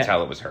can kind of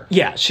tell it was her.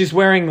 Yeah, she's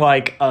wearing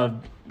like a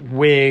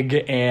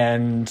wig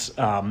and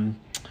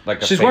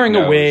Like she's wearing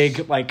a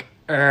wig like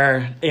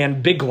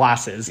and big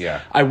glasses.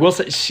 Yeah. I will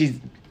say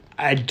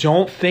I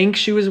don't think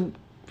she was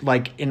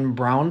like in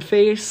brown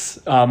face,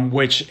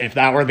 which if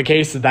that were the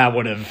case, that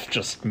would have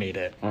just made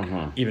it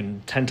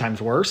even 10 times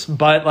worse.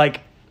 But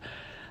like,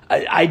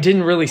 I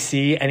didn't really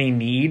see any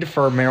need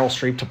for Meryl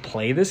Streep to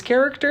play this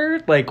character.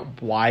 Like,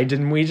 why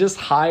didn't we just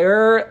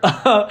hire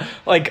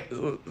like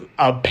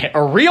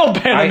a real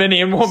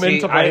Panamanian woman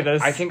to play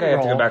this? I think I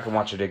have to go back and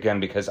watch it again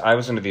because I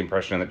was under the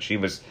impression that she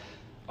was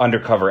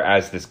undercover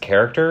as this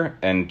character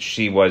and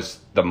she was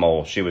the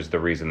mole. She was the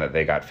reason that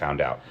they got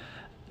found out.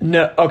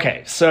 No,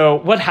 okay. So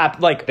what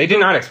happened? Like they did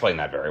not explain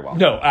that very well.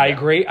 No, I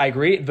agree.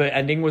 The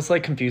ending was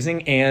like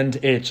confusing, and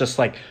it just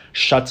like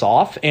shuts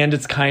off, and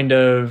it's kind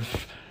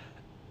of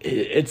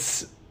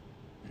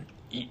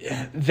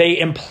they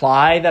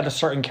imply that a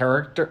certain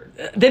character.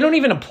 They don't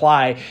even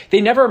imply. They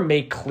never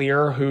make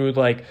clear who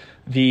like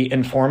the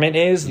informant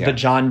is, the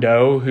John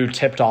Doe who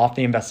tipped off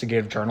the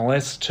investigative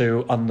journalist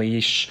to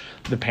unleash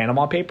the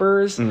Panama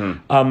Papers.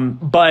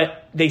 Mm-hmm.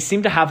 But they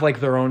seem to have like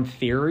their own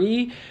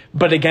theory.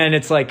 But again,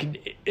 it's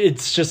like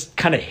it's just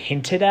kind of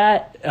hinted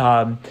at.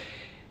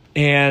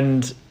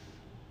 And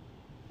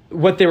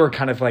what they were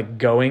kind of like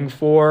going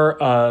for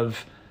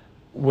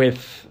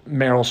with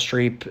Meryl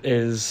Streep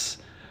is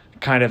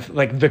kind of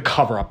like the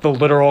cover up, the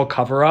literal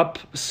cover up.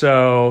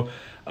 So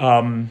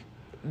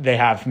they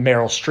have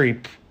Meryl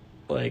Streep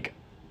like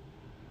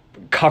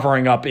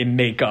covering up in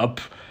makeup,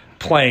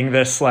 playing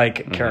this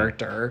like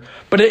character,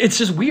 but it's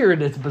just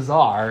weird. It's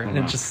bizarre, and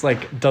it just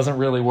like doesn't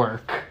really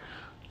work.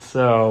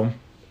 So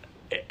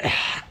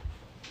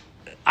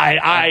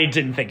I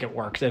didn't think it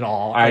worked at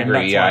all. I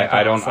agree. Yeah,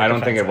 I don't think it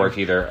offensive. worked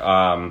either.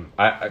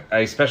 I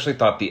especially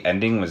thought the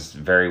ending was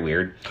very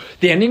weird.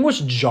 The ending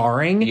was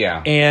jarring,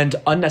 Yeah. and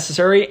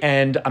unnecessary,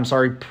 and I'm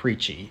sorry,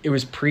 preachy. It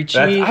was preachy.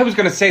 I was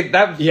going to say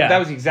that. Yeah. That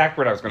was the exact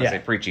word I was going to Yeah. say.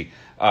 Preachy.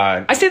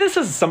 I say this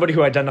as somebody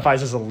who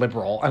identifies as a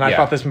liberal, and I Yeah.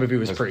 thought this movie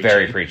was It was preachy.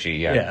 very preachy.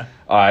 Yeah. Yeah.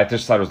 I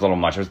just thought it was a little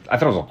much. I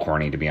thought it was a little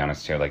corny, to be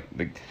honest. Here, like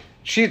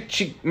she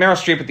Meryl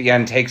Streep at the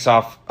end takes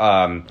off.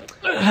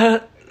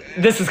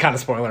 This is kind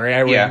of spoilery.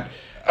 I would. Yeah.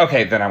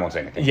 Okay, then I won't say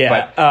anything.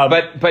 Yeah,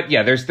 but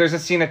yeah, there's a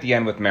scene at the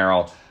end with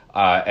Meryl,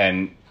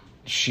 and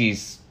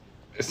she's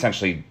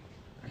essentially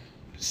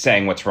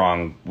saying what's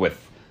wrong with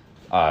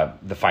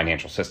the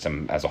financial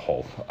system as a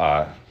whole.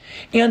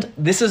 And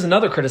this is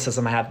another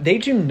criticism I have. They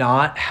do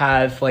not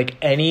have like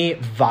any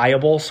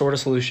viable sort of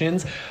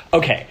solutions.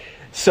 Okay.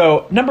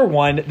 So, number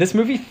one, this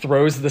movie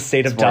throws the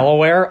state of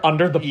Delaware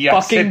under the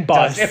fucking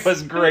bus. It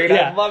was great.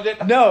 Yeah. I loved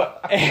it.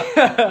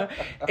 No.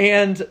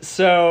 And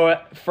so,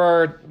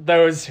 for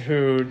those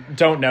who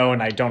don't know,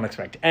 and I don't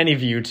expect any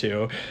of you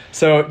to,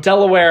 so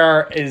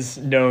Delaware is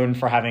known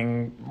for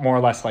having more or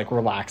less like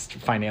relaxed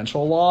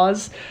financial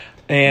laws.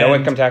 And No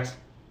income tax.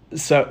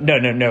 So,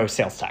 no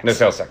sales tax. No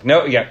sales tax.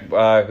 No,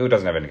 yeah. Who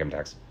doesn't have income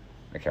tax?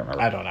 I can't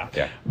remember. I don't know.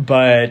 Yeah.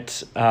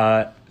 But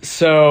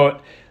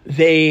so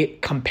they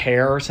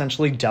compare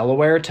essentially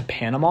Delaware to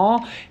Panama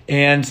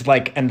and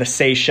the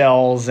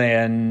Seychelles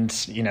and,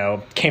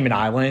 Cayman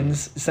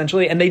Islands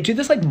essentially. And they do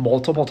this like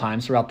multiple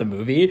times throughout the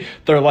movie.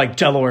 They're like,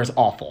 Delaware's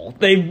awful.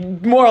 They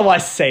more or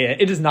less say it.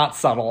 It is not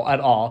subtle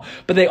at all.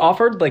 But they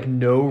offered like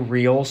no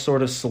real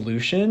sort of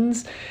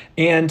solutions.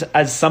 And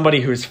as somebody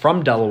who's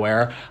from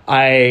Delaware,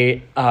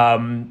 I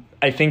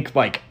think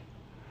like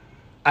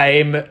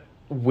I'm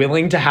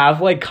willing to have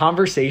like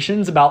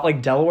conversations about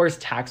like Delaware's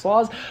tax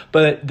laws,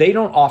 but they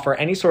don't offer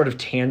any sort of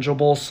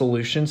tangible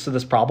solutions to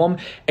this problem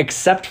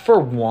except for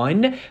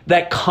one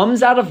that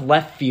comes out of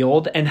left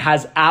field and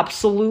has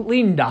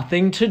absolutely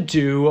nothing to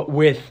do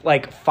with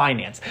like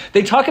finance.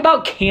 They talk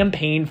about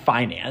campaign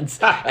finance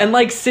and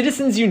like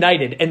Citizens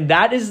United, and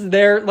that is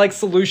their like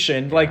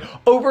solution, like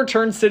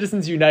overturn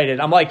Citizens United.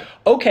 I'm like,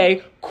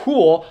 okay,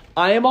 cool,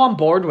 I am on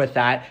board with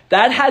that.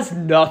 That has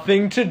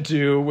nothing to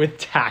do with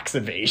tax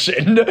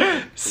evasion.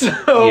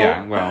 So,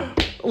 Yeah, well.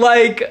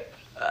 like,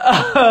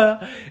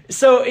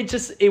 so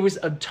it was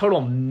a total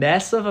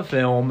mess of a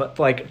film.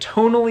 Like,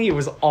 tonally, it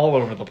was all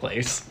over the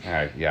place.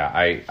 Yeah,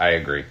 I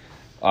agree.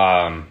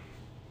 I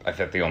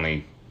thought the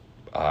only,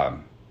 I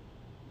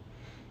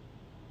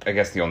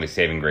guess the only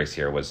saving grace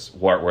here was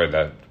were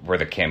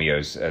the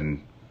cameos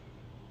and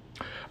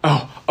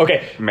Oh,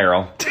 okay.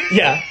 Meryl.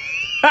 Yeah.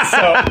 So,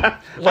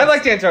 I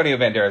liked Antonio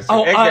Banderas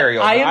and Gary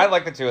Oldman. I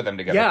like the two of them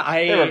together. yeah,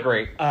 they were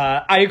great.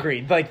 I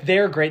agree. Like,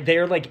 they're great.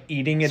 They're like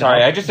eating it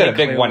Sorry, up. I just did a They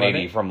big clearly 180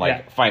 love it. from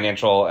like Yeah.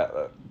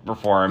 financial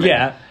reform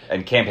Yeah.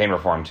 and campaign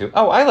reform too.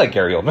 Oh, I like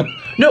Gary Oldman.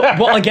 No,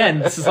 well, again,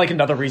 this is like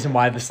another reason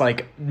why this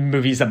like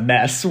movie's a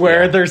mess,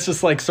 where there's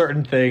just like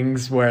certain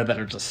things that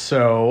are just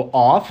so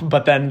off,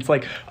 but then it's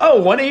like, oh,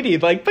 180,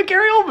 like, but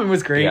Gary Oldman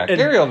was great. Yeah, And,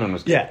 Gary Oldman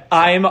was great. Yeah,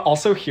 I'm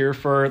also here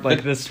for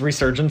like this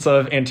resurgence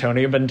of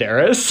Antonio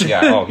Banderas.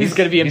 Yeah, oh, he's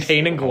going to be in he's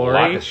Pain and a Glory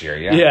lot this year,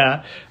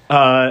 yeah.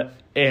 Yeah,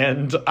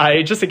 and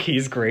I just think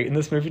he's great in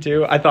this movie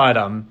too. I thought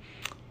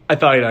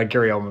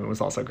Gary Oldman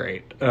was also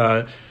great.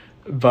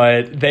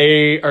 But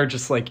they are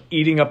just like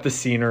eating up the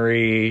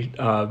scenery,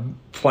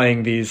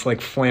 playing these like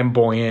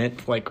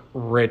flamboyant, like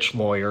rich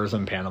lawyers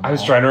in Panama. I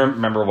was trying to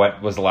remember what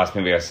was the last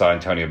movie I saw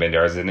Antonio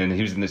Banderas in, and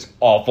he was in this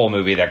awful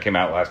movie that came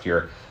out last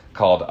year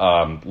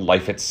called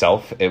Life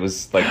Itself. It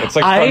was like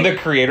from the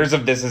creators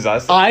of This Is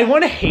Us. I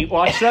want to hate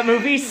watch that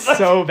movie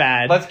so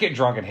bad. Let's get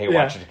drunk and hate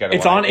watch it together.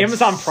 It's on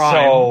Amazon Prime.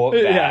 So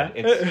bad.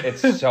 Yeah.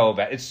 It's so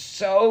bad. It's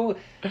so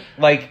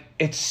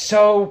it's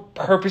so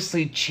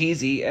purposely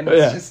cheesy, and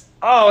it's just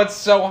it's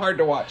so hard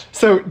to watch.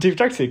 So, Deep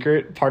Dark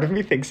Secret, part of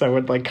me thinks I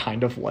would like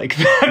kind of like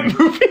that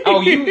movie.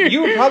 Oh,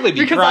 you would probably be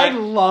because crying. I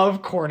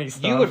love corny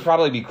stuff. You would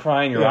probably be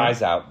crying your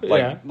eyes out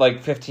Yeah.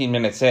 like 15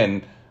 minutes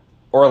in,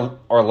 or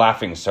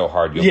laughing so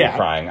hard you'll be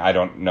crying. I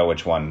don't know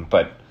which one,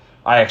 but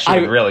I actually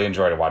would really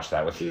enjoy to watch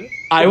that with you.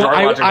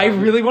 I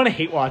really want to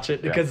hate watch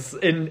it because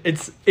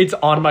it's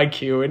on my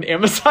queue in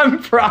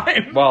Amazon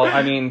Prime. Well,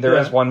 I mean, there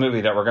is one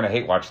movie that we're going to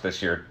hate watch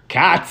this year.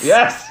 Cats.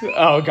 Yes.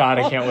 Oh God,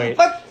 I can't wait.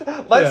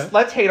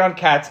 Let's hate on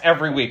Cats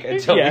every week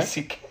until we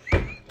see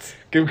Cats.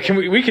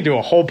 We could do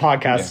a whole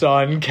podcast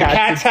on cats.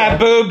 Cats have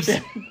boobs.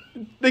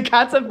 The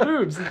cats have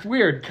boobs. It's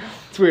weird.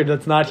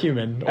 That's not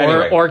human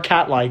Anyway. or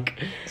cat-like.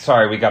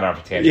 Sorry, we got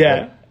off a tangent.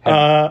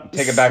 Yeah.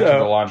 Take it back to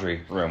the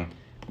laundry room.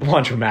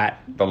 Laundromat.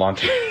 The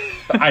laundry.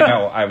 I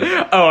know.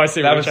 I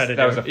see what you're trying to do.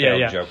 That was a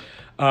failed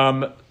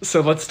joke.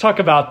 So let's talk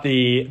about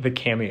the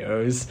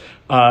cameos.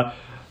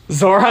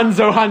 Zoran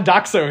Zohan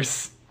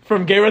Daxos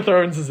from Game of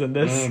Thrones is in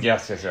this.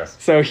 Yes.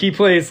 So he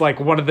plays like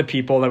one of the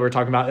people that we're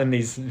talking about in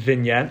these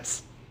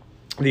vignettes,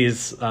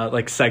 these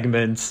like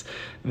segments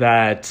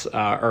that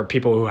are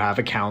people who have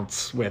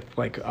accounts with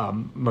like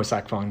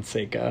Mossack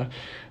Fonseca.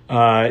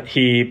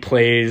 He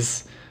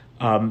plays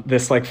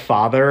this like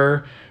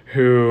father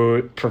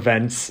who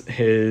prevents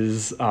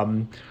his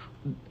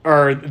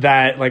or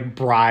that like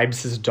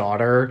bribes his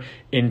daughter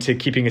into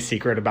keeping a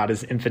secret about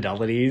his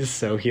infidelities,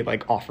 so he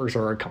like offers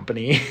her a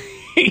company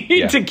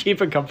to keep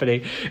a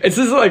company. It's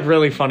just like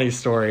really funny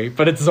story,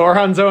 but it's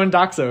Zoran Zohan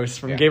Daxos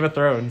from Game of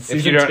Thrones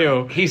season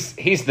 2.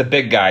 He's the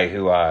big guy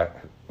who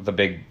the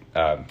big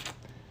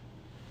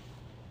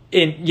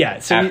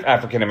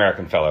African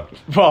American fellow.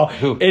 Well,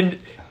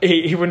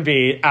 he wouldn't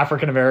be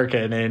African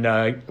American in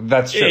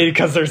that's true,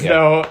 because there's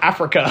no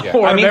Africa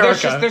or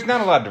America. There's not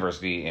a lot of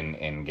diversity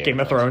in Game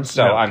of Thrones.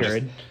 So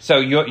so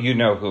you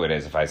know who it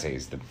is if I say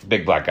he's the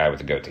big black guy with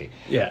the goatee.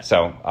 Yeah.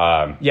 So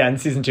in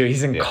season 2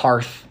 he's in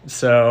Karth.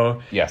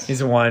 So yes, he's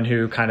the one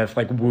who kind of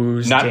like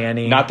woos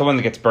Dany. Not the one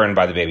that gets burned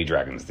by the baby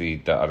dragons.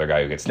 The other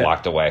guy who gets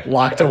locked away.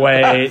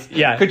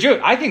 Yeah. Could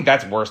you? I think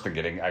that's worse than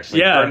getting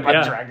actually burned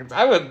by dragons.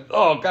 I would.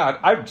 Oh God,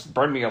 I would just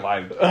burn me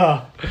alive.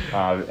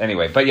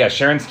 Anyway, but yeah,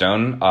 Sharon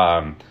Stone.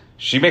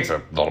 She makes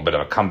a little bit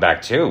of a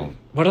comeback too.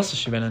 What else has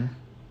she been in?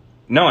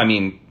 No, I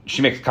mean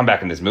she makes a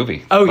comeback in this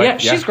movie. Oh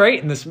she's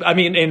great in this. I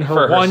mean, in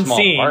her one small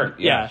scene, part,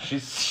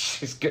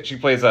 she's good. She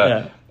plays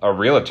a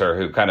realtor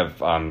who kind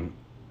of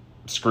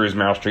screws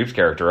Meryl Streep's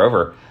character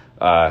over.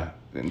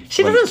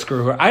 She doesn't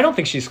screw her. I don't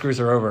think she screws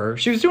her over.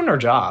 She was doing her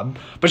job,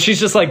 but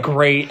she's just like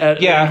great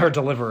at in her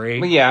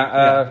delivery.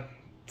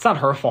 It's not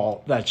her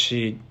fault that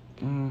she.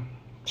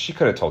 She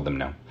could have told them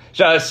no.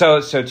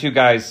 So two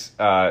guys.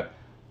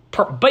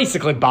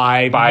 Basically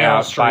buy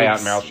out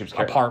Meryl Streep's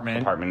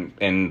apartment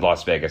in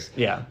Las Vegas.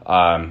 Yeah.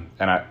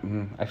 And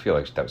I feel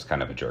like that was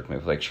kind of a jerk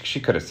move. Like she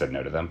could have said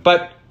no to them,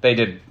 but they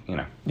did.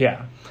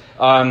 Yeah.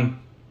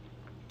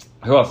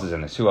 Who else is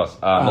in this? Who else?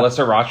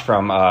 Melissa Roach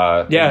from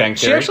Big Bang Theory.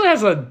 She actually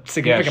has a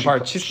significant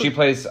part. She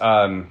plays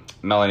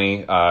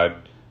Melanie, Meryl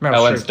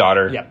Ellen's Streep.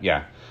 daughter.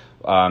 Yeah.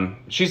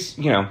 She's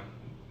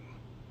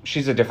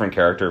a different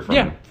character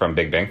from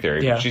Big Bang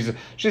Theory. Yeah. She's a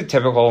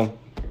typical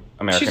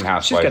American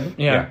housewife. She's good.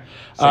 Yeah.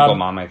 Single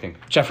mom, I think.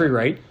 Jeffrey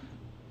Wright.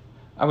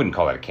 I wouldn't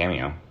call that a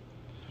cameo.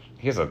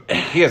 He has a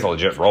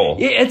legit role.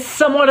 It's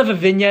somewhat of a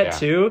vignette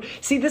too.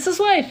 See, this is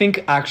why I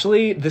think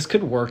actually this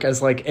could work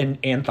as like an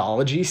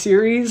anthology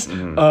series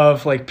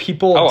of like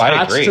people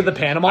attached to the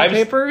Panama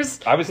Papers.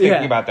 I was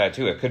thinking about that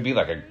too. It could be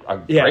like a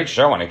great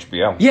show on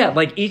HBO. Yeah,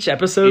 like each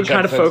episode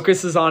kind of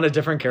focuses on a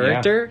different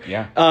character.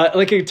 Yeah.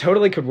 Like it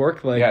totally could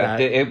work like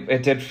that.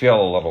 It did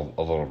feel a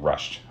little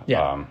rushed.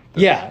 Yeah.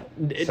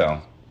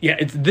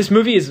 This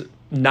movie is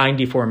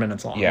 94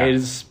 minutes long. Yeah. It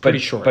is pretty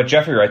short. But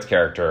Jeffrey Wright's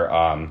character,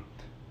 I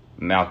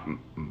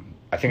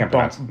think I'm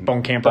pronouncing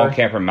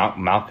Bonecamper.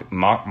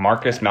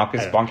 Marcus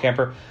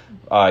Bonecamper.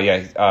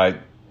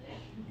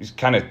 You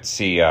kind of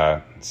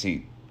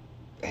see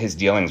his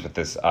dealings with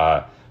this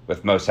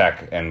with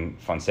Mossack and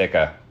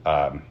Fonseca,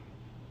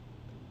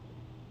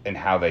 and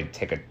how they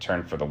take a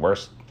turn for the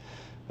worse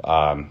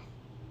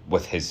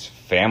with his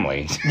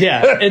family.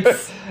 Yeah,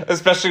 it's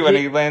especially when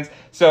he lands.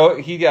 So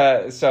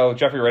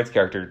Jeffrey Wright's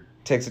character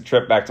takes a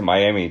trip back to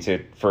Miami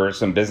for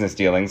some business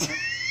dealings.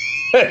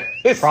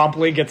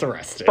 Promptly gets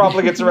arrested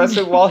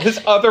while his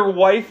other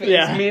wife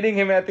is meeting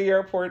him at the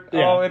airport.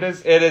 Yeah. Oh, it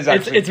is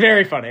actually it's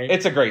very funny.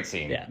 It's a great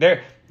scene. Yeah.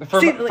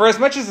 For as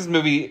much as this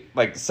movie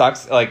like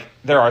sucks, like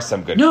there are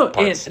some good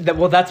parts.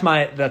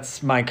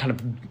 That's my kind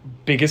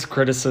of biggest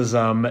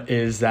criticism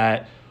is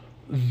that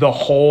the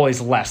whole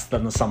is less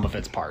than the sum of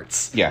its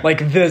parts. Yeah.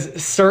 Like the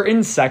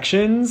certain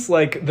sections,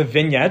 like the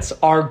vignettes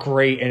are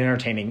great and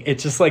entertaining. It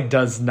just like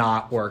does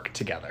not work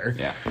together.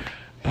 Yeah.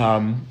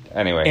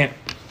 Anyway.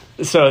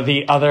 So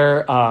the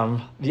other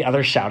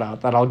shout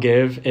out that I'll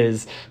give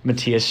is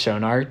Matthias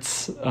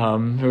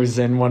Schoenaerts, who's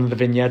in one of the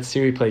vignettes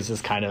too. He plays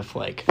this kind of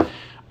like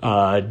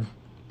kind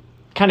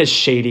of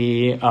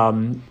shady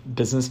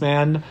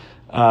businessman,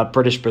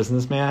 British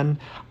businessman.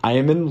 I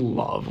am in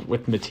love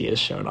with Matthias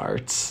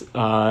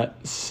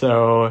Schoenaerts.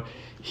 So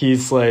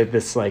he's like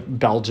this like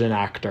Belgian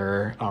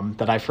actor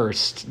that I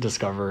first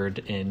discovered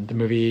in the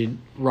movie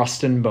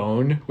Rust and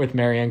Bone with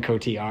Marion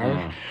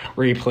Cotillard,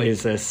 where he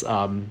plays this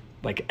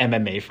like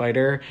MMA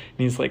fighter, and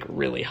he's like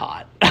really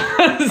hot.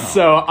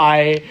 So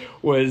I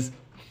was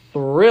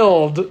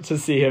thrilled to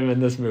see him in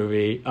this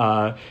movie.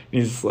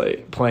 He's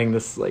like playing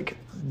this like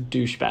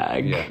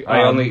douchebag. Yeah,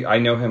 I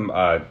know him.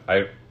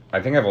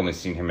 I think I've only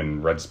seen him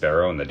in Red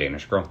Sparrow and The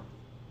Danish Girl.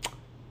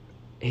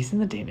 He's in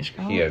The Danish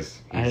Girl? He is.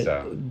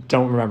 I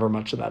don't remember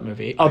much of that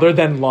movie, other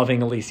than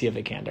loving Alicia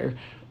Vikander.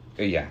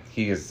 Yeah,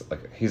 he's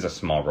a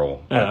small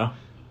role.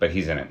 But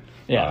he's in it.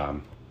 Yeah.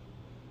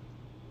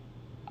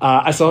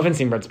 I still haven't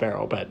seen Red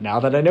Sparrow, but now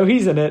that I know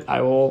he's in it,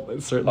 I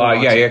will certainly watch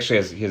it. He actually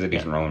has a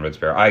decent role in Red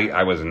Sparrow.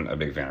 I wasn't a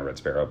big fan of Red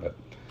Sparrow, but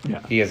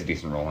he has a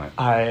decent role in it.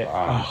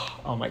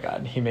 Oh my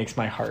god, he makes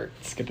my heart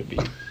skip a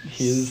beat.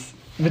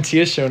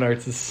 Matthias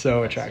Schoenaerts is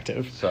so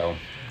attractive. So,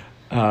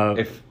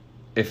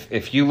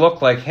 If you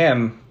look like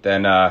him,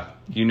 then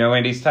you know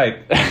Andy's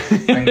type.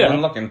 Single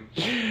and looking.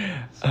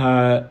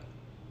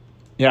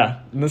 Yeah,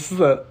 and this is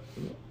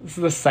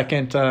the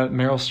second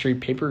Meryl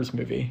Streep Papers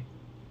movie.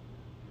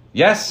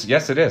 Yes,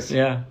 it is.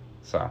 Yeah.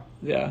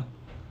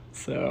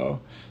 So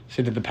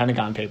she did the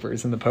Pentagon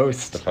Papers and the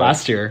Post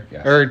last year,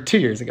 yes. or 2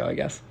 years ago, I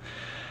guess.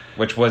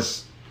 Which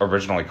was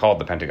originally called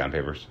the Pentagon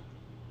Papers,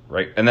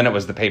 right? And then it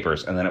was the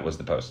Papers, and then it was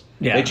the Post.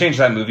 Yeah. They changed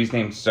that movie's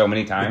name so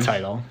many times. The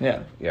title,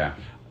 yeah. Yeah.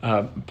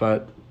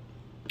 But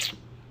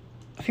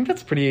I think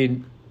that's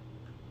pretty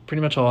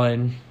much all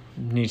I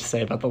need to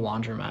say about The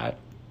Laundromat.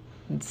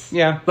 It's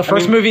the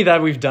first movie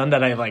that we've done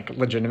that I like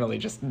legitimately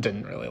just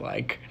didn't really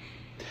like.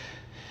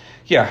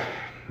 Yeah,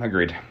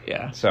 agreed.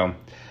 Yeah. So,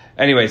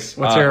 anyways,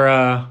 what's your?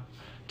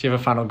 Do you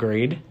have a final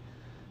grade?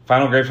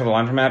 Final grade for The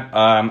Laundromat?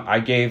 I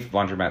gave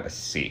Laundromat a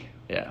C.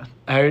 Yeah,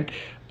 I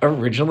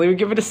originally would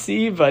give it a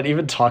C, but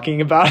even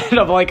talking about it,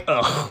 I'm like,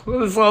 ugh.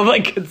 So I'm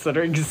like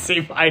considering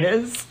C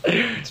minus.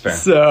 It's fair.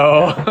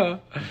 So,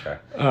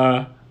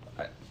 okay.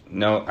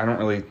 No, I don't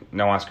really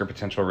know Oscar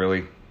potential.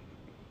 Really,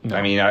 no.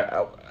 I mean,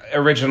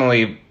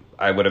 originally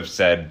I would have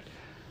said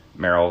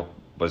Meryl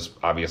was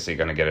obviously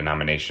going to get a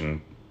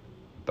nomination,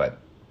 but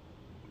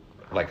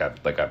like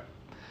a.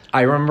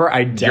 I remember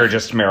you're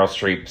just Meryl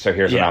Streep, so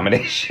here's a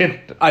nomination.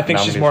 I think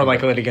she's more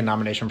likely to get a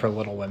nomination for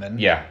Little Women.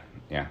 Yeah.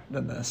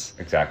 Than this.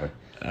 Exactly.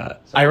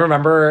 I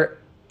remember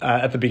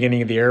at the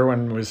beginning of the year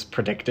when I was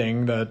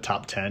predicting the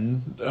top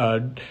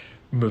 10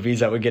 movies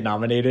that would get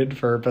nominated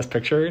for Best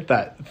Picture.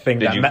 That thing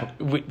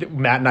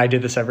Matt and I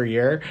did this every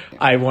year.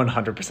 I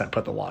 100%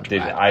 put The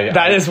Laundromat.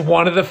 That is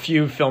one of the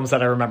few films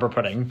that I remember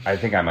putting. I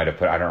think I might have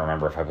put. I don't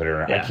remember if I put it or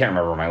not. I can't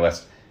remember my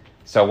list.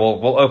 So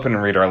we'll open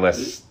and read our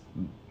lists.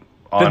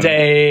 The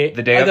day of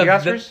the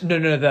Oscars?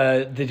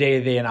 The day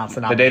they announced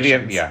the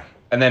nominations.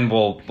 And then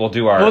we'll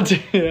do our... And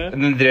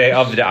then the day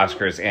of the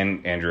Oscars,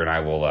 and Andrew and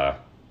I will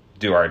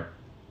do our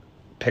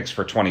picks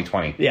for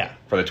 2020. Yeah.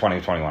 For the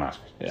 2021 Oscars.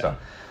 Yeah. So.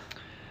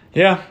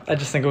 Yeah, I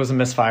just think it was a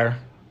misfire.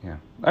 Yeah.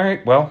 All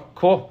right, well,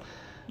 cool.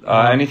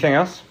 Anything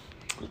else?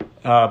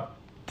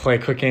 Play a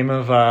quick game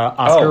of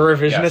Oscar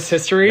revisionist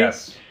history.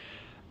 Yes.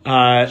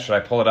 Should I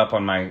pull it up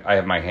on my... I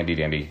have my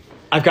handy-dandy...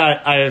 I've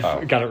got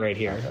it right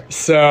here. Okay.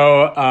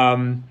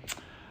 So,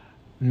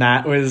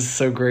 Matt was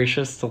so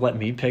gracious to let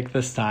me pick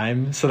this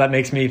time. So that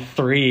makes me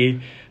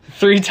three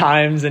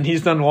times, and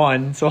he's done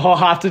one. So I'll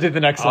have to do the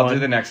next one. I'll do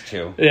the next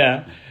two.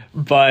 Yeah.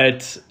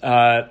 But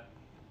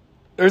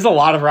there's a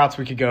lot of routes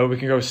we could go. We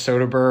could go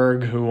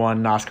Soderbergh, who won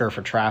an Oscar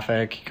for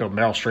Traffic. You could go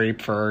Meryl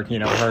Streep for,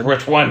 her...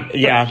 Which one?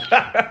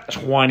 Yeah.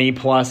 20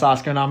 plus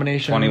Oscar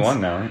nominations. 21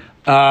 now,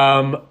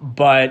 right?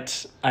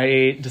 But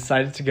I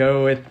decided to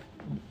go with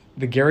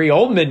the Gary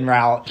Oldman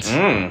route.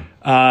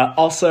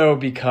 Also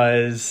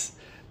because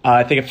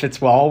I think it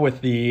fits well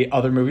with the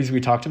other movies we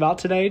talked about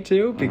today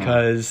too,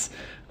 because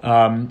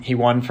he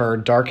won for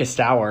Darkest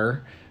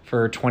Hour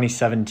for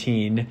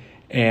 2017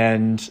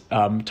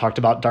 and talked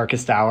about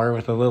Darkest Hour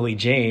with Lily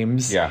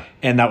James. Yeah.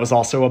 And that was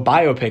also a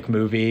biopic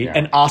movie,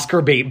 an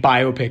Oscar bait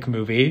biopic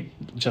movie,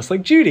 just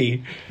like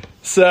Judy.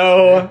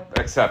 So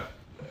except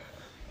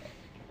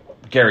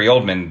Gary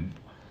Oldman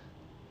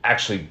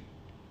actually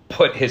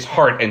put his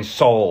heart and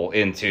soul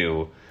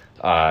into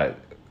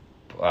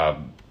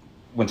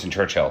Winston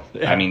Churchill.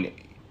 Yeah. I mean,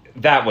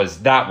 that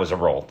was a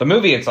role. The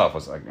movie itself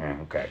was like,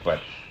 okay, but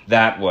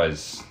that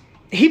was...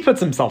 He puts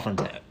himself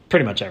into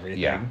pretty much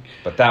everything. Yeah,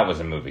 but that was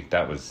a movie.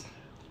 That was...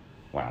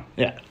 Wow.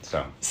 Yeah.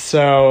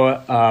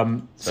 So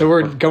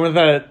we're going with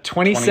the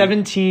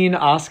 2017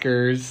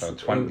 Oscars. So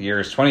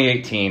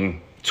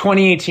 2018.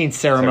 2018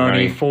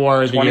 ceremony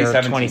for the year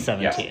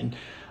 2017.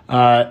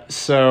 Yes.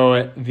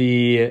 So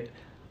the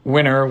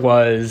winner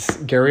was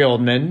Gary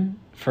Oldman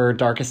for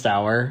Darkest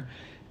Hour,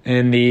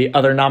 and the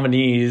other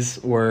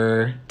nominees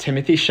were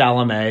Timothée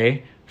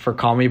Chalamet for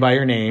Call Me by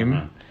Your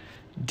Name,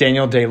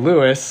 Daniel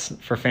Day-Lewis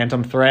for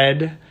Phantom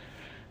Thread,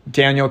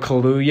 Daniel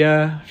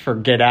Kaluuya for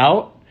Get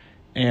Out,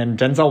 and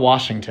Denzel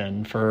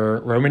Washington for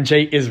Roman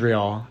J.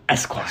 Israel,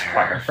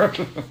 Esquire.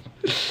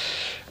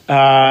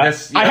 I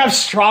have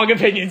strong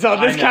opinions on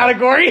this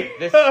category.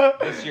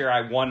 This year,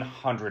 I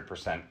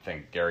 100%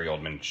 think Gary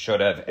Oldman should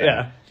have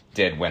and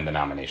did win the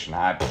nomination.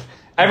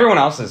 Everyone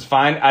else is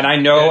fine, and I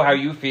know how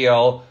you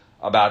feel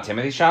about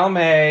Timothée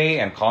Chalamet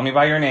and Call Me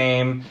by Your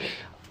Name.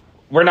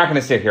 We're not going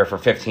to sit here for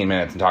 15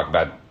 minutes and talk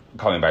about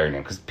Call Me by Your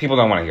Name because people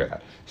don't want to hear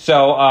that.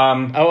 So,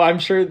 I'm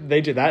sure they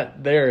do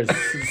that. There's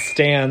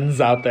stands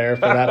out there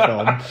for that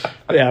film.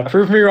 Yeah,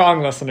 prove me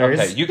wrong, listeners.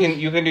 Okay, you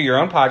can do your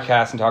own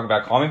podcast and talk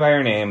about Call Me by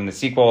Your Name and the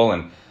sequel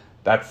and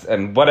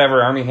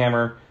whatever, Armie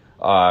Hammer.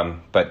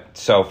 But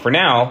so for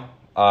now,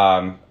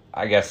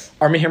 I guess.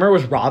 Armie Hammer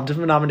was robbed of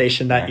a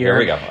nomination that year. Here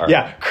we go. All right.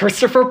 Yeah,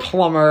 Christopher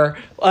Plummer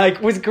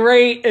was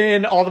great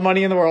in All the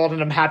Money in the World,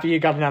 and I'm happy he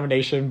got a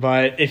nomination.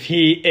 But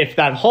if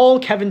that whole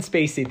Kevin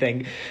Spacey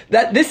thing,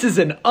 this is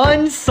an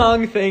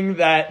unsung thing,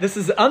 this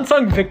is an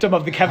unsung victim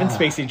of the Kevin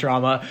Spacey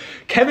drama.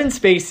 Kevin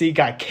Spacey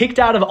got kicked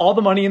out of All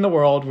the Money in the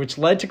World, which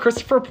led to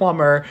Christopher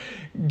Plummer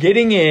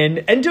getting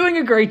in and doing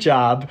a great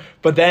job,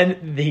 but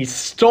then he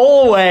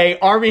stole away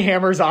Armie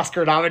Hammer's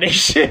Oscar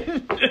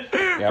nomination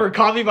for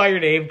Call Me By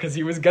Your Name because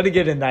he was going to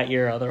get in that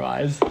year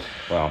otherwise.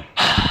 Well,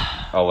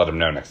 I'll let him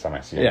know next time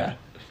I see him. Yeah.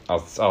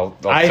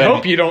 I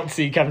hope you don't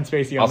see Kevin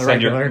Spacey on the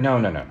regular.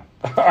 No.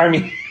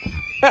 Armie.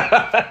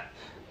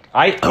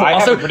 I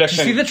also, have a prediction.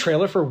 Did you see the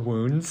trailer for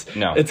Wounds?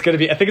 No. It's going to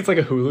be, I think it's like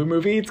a Hulu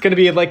movie. It's going to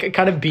be like a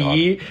kind of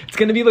B. God. It's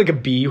going to be like a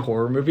B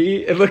horror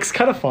movie. It looks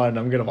kind of fun.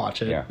 I'm going to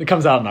watch it. Yeah. It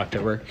comes out in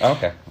October.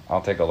 Okay.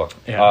 I'll take a look.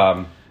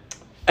 Yeah.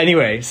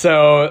 Anyway,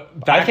 so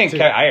I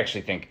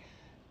actually think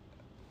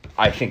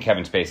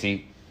Kevin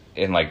Spacey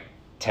in like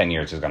 10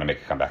 years is going to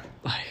make a comeback.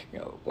 I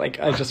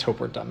just hope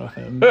we're done with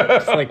him.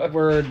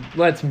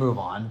 Let's move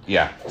on.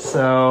 Yeah.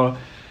 So,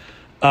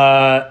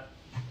 anyway.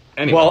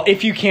 Well,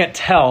 if you can't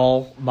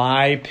tell,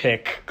 my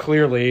pick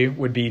clearly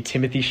would be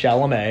Timothée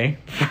Chalamet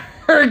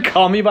for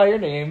Call Me By Your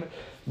Name.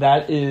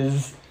 That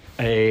is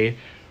a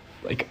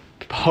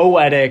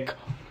poetic,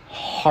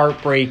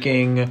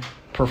 heartbreaking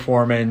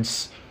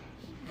performance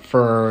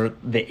for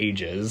the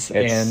ages.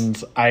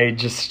 And I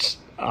just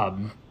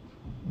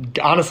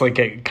honestly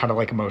get kind of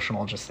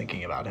emotional just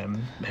thinking about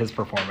his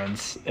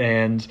performance.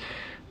 And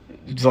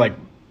it's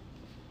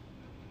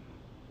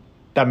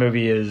that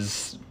movie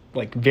is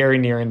very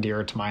near and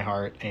dear to my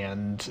heart,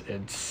 and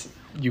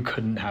you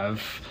couldn't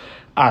have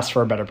asked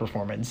for a better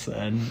performance other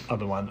than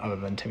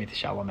Timothée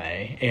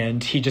Chalamet.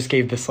 And he just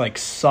gave this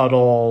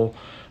subtle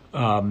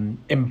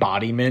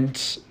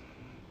embodiment,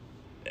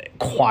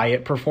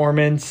 quiet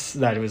performance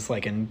that was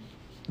in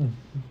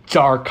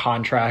dark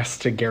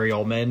contrast to Gary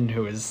Oldman,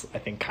 who is, I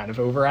think, kind of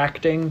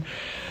overacting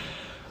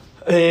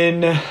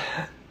in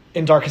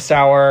Darkest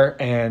Hour,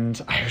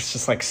 and I was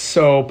just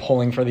so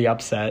pulling for the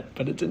upset,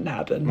 but it didn't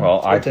happen.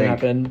 Well, I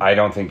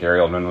don't think Gary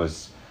Oldman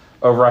was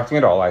overacting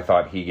at all. I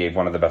thought he gave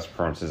one of the best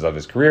performances of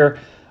his career,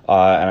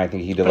 and I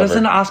think he delivered. But it's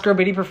an Oscar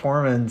Beatty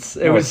performance.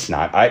 It's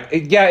not.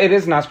 It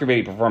is an Oscar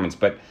Beatty performance,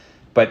 but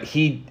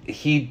he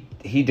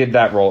did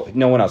that role.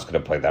 No one else could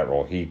have played that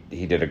role. He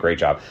did a great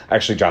job.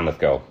 Actually, John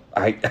Lithgow.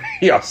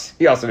 He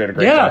also did a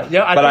great job.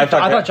 Yeah. I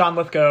thought John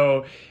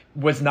Lithgow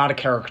was not a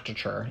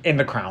caricature in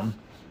The Crown.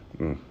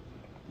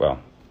 Well,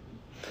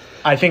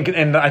 I think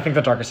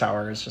The Darkest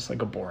Hour is just a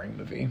boring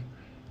movie.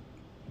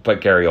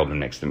 But Gary Oldman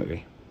makes the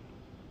movie.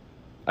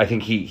 I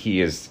think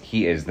he is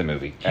the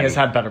movie. He has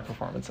had better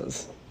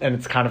performances, and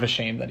it's kind of a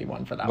shame that he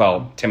won for that.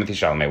 Well, Timothée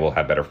Chalamet will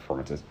have better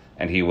performances,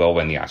 and he will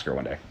win the Oscar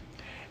one day.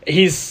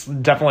 He's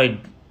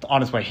definitely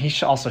on his way.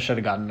 He also should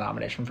have gotten a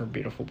nomination for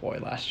Beautiful Boy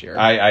last year.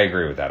 I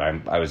agree with that.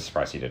 I was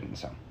surprised he didn't.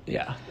 So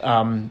yeah,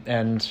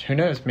 and who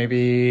knows?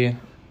 Maybe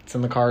it's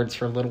in the cards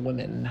for Little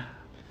Women.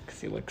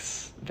 He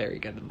looks very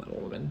good in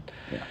Little Women.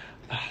 Yeah.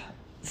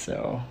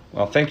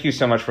 Well, thank you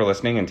so much for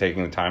listening and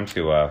taking the time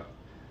to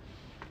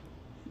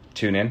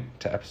tune in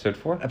to episode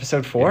 4.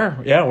 Episode 4?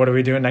 Yeah. What are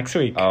we doing next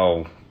week?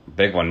 Oh,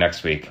 big one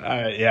next week.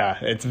 Yeah,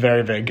 it's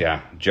very big. Yeah.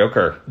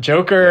 Joker.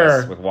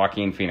 Yes, with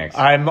Joaquin Phoenix.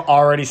 I'm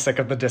already sick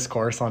of the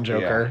discourse on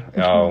Joker.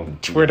 Yeah. Oh.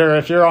 Twitter,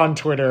 if you're on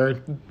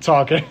Twitter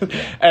talking,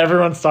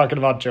 everyone's talking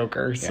about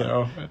Joker.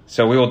 Yeah.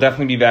 So we will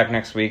definitely be back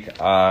next week.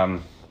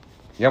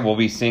 We'll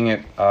be seeing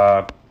it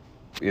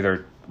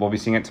we'll be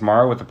seeing it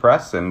tomorrow with the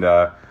press, and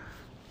we'll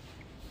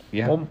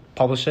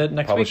publish it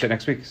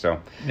next week. So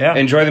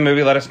enjoy the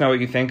movie. Let us know what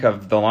you think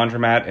of The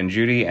Laundromat and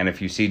Judy, and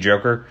if you see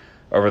Joker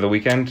over the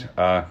weekend,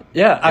 actually,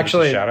 give us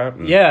a shout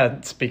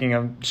out. Speaking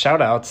of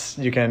shout outs,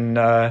 you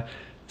can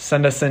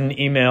send us an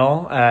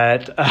email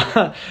at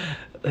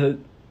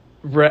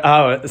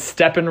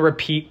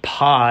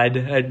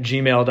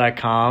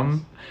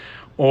stepandrepeatpod@gmail.com,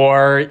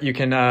 or you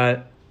can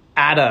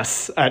add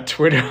us at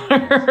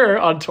Twitter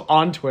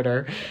on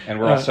Twitter, and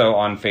we're also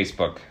on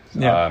Facebook.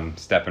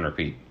 Step and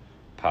Repeat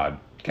Podcast.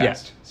 Yeah.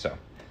 So,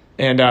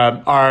 and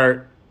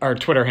our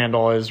Twitter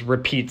handle is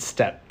Repeat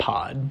Step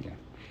Pod. Yeah.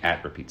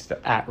 At Repeat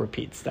Step. At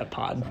Repeat Step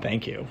Pod.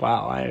 Thank you.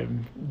 Wow,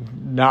 I'm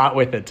not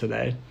with it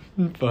today,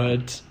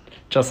 but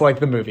just like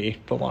the movie,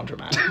 The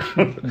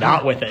Laundromat,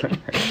 not with it.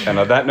 And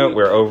on that note,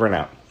 we're over and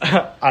out.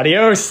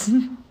 Adios.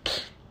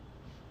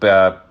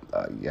 Bonjour.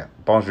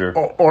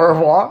 Au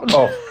revoir.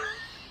 Oh.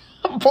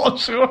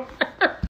 Bonjour.